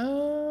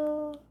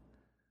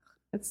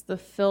 It's the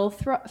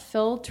philtrum.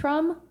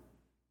 Philtrum?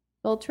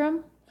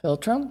 Philtrum? Phil.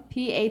 Trum.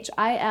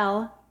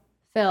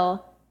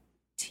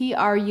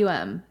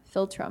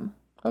 Philtrum.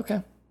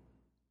 Okay.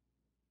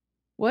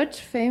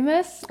 Which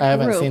famous I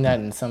haven't seen that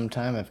in some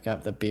time. I've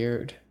got the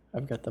beard.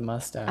 I've got the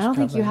mustache. I don't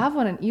think you have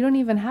one. You don't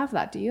even have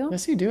that, do you?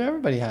 Yes, you do.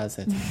 Everybody has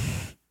it.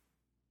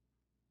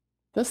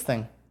 This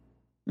thing.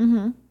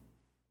 Mm-hmm.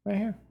 Right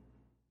here.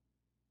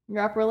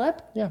 Your upper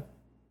lip? Yeah.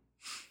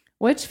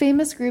 Which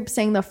famous group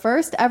sang the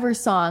first ever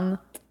song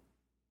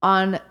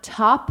on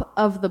Top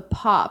of the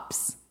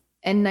Pops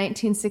in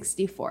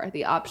 1964?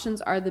 The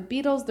options are the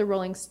Beatles, the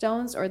Rolling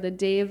Stones, or the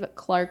Dave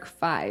Clark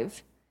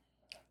Five.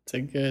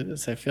 I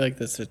feel like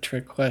that's a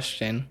trick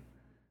question.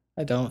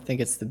 I don't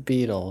think it's the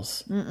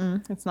Beatles.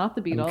 It's not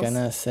the Beatles. I'm going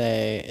to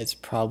say it's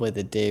probably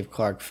the Dave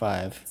Clark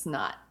Five. It's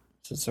not.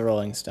 So it's the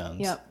Rolling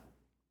Stones. Yep.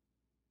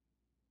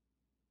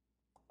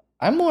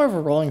 I'm more of a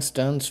Rolling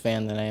Stones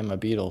fan than I am a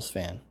Beatles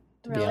fan,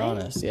 to be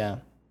honest. Yeah.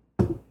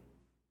 Do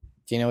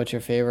you know what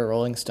your favorite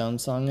Rolling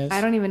Stones song is?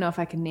 I don't even know if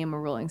I can name a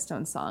Rolling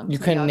Stones song. You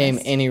couldn't name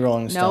any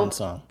Rolling Stones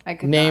song. I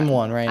could name not.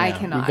 one right now. I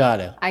cannot. You got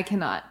to. I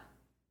cannot.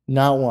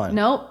 Not one.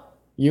 Nope.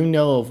 You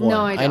know of one. No,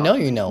 I don't. I know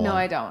you know one. No,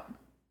 I don't.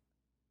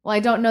 Well, I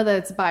don't know that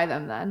it's by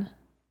them then.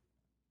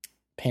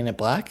 Paint It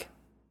Black?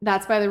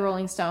 That's by the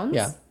Rolling Stones?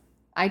 Yeah.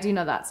 I do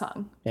know that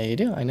song. Yeah, you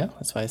do. I know.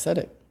 That's why I said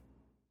it.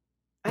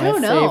 I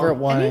don't know. Favorite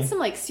one. I need some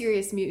like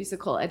serious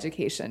musical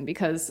education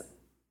because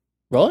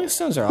Rolling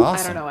Stones are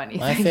awesome. I don't know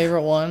anything. My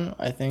favorite one,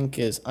 I think,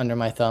 is Under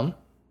My Thumb.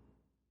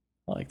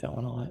 I like that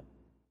one a lot.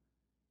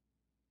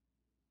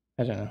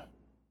 I don't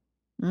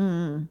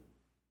know.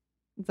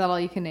 Is that all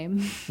you can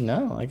name?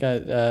 No, I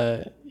got,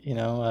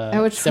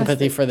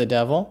 Sympathy for the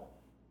Devil.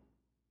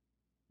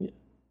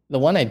 The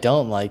one I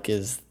don't like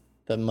is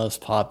the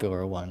most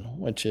popular one,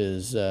 which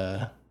is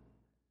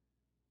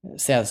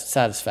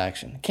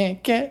Satisfaction.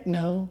 Can't get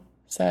no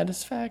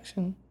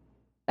satisfaction.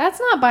 That's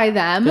not by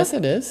them. Yes,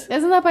 it is.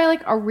 Isn't that by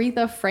like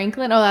Aretha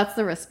Franklin? Oh, that's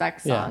the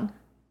Respect song. Yeah.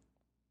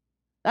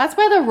 That's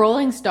by the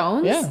Rolling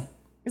Stones? Yeah.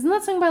 Isn't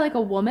that sung by like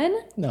a woman?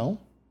 No.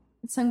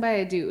 It's sung by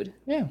a dude.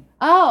 Yeah.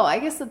 Oh, I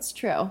guess that's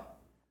true.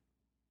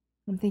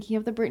 I'm thinking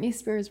of the Britney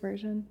Spears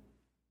version.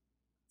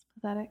 It's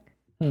pathetic.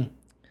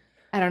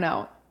 I don't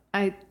know.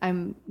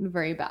 I'm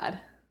very bad.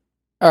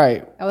 All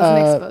right. I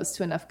wasn't exposed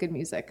to enough good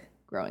music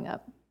growing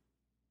up.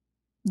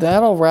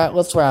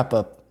 Let's wrap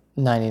up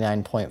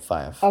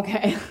 99.5.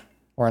 Okay.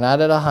 We're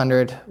not at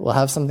 100. We'll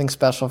have something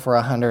special for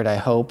 100, I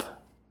hope.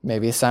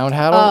 Maybe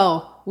Soundhat.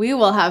 Oh, we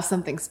will have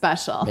something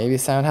special. Maybe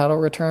Soundhat will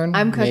return.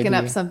 I'm cooking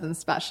up something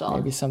special.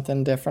 Maybe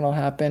something different will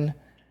happen.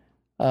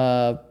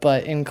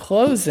 But in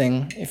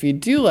closing, if you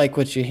do like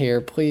what you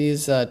hear,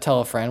 please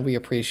tell a friend. We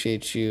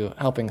appreciate you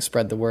helping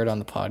spread the word on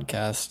the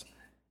podcast.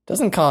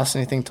 Doesn't cost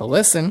anything to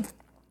listen.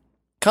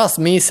 Costs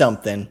me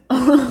something, but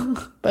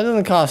it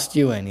doesn't cost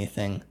you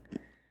anything.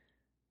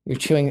 You're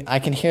chewing. I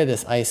can hear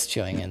this ice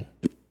chewing in.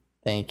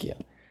 Thank you.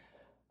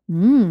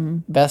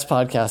 Best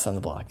podcast on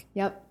the block.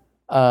 Yep.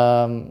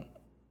 Come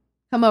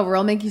over.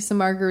 I'll make you some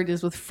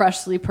margaritas with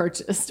freshly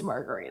purchased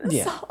margarita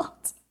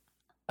salt.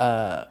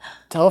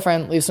 tell a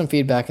friend, leave some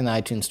feedback in the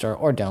iTunes store,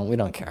 or don't. We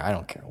don't care. I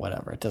don't care.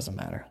 Whatever. It doesn't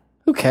matter.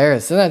 Who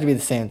cares? It doesn't have to be the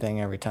same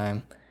thing every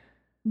time.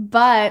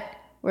 But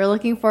we're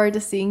looking forward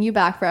to seeing you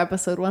back for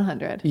episode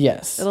 100.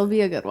 Yes. It'll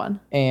be a good one.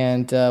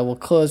 And we'll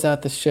close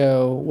out the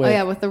show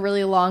with... with a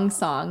really long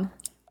song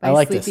by I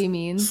like Sleepy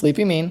Mean.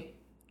 Sleepy Mean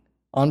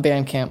on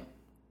Bandcamp.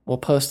 We'll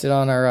post it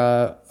on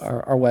our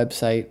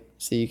website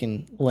so you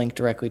can link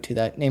directly to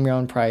that. Name your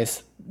own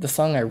price. The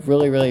song I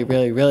really, really,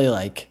 really, really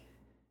like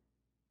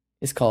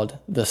is called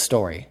The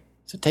Story.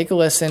 So take a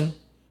listen.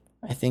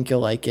 I think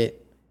you'll like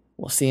it.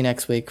 We'll see you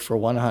next week for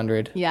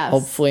 100. Yes.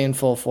 Hopefully in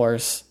full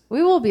force.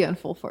 We will be in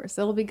full force.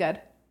 It'll be good.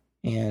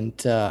 And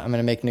I'm going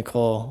to make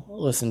Nicole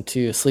listen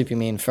to Sleepy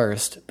Mean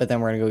first, but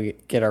then we're going to go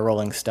get our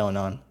Rolling Stone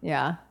on.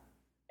 Yeah.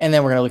 And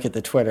then we're going to look at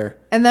the Twitter.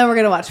 And then we're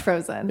going to watch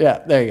Frozen. Yeah,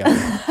 there you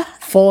go.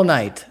 Full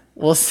night.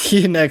 We'll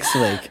see you next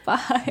week.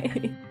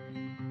 Bye.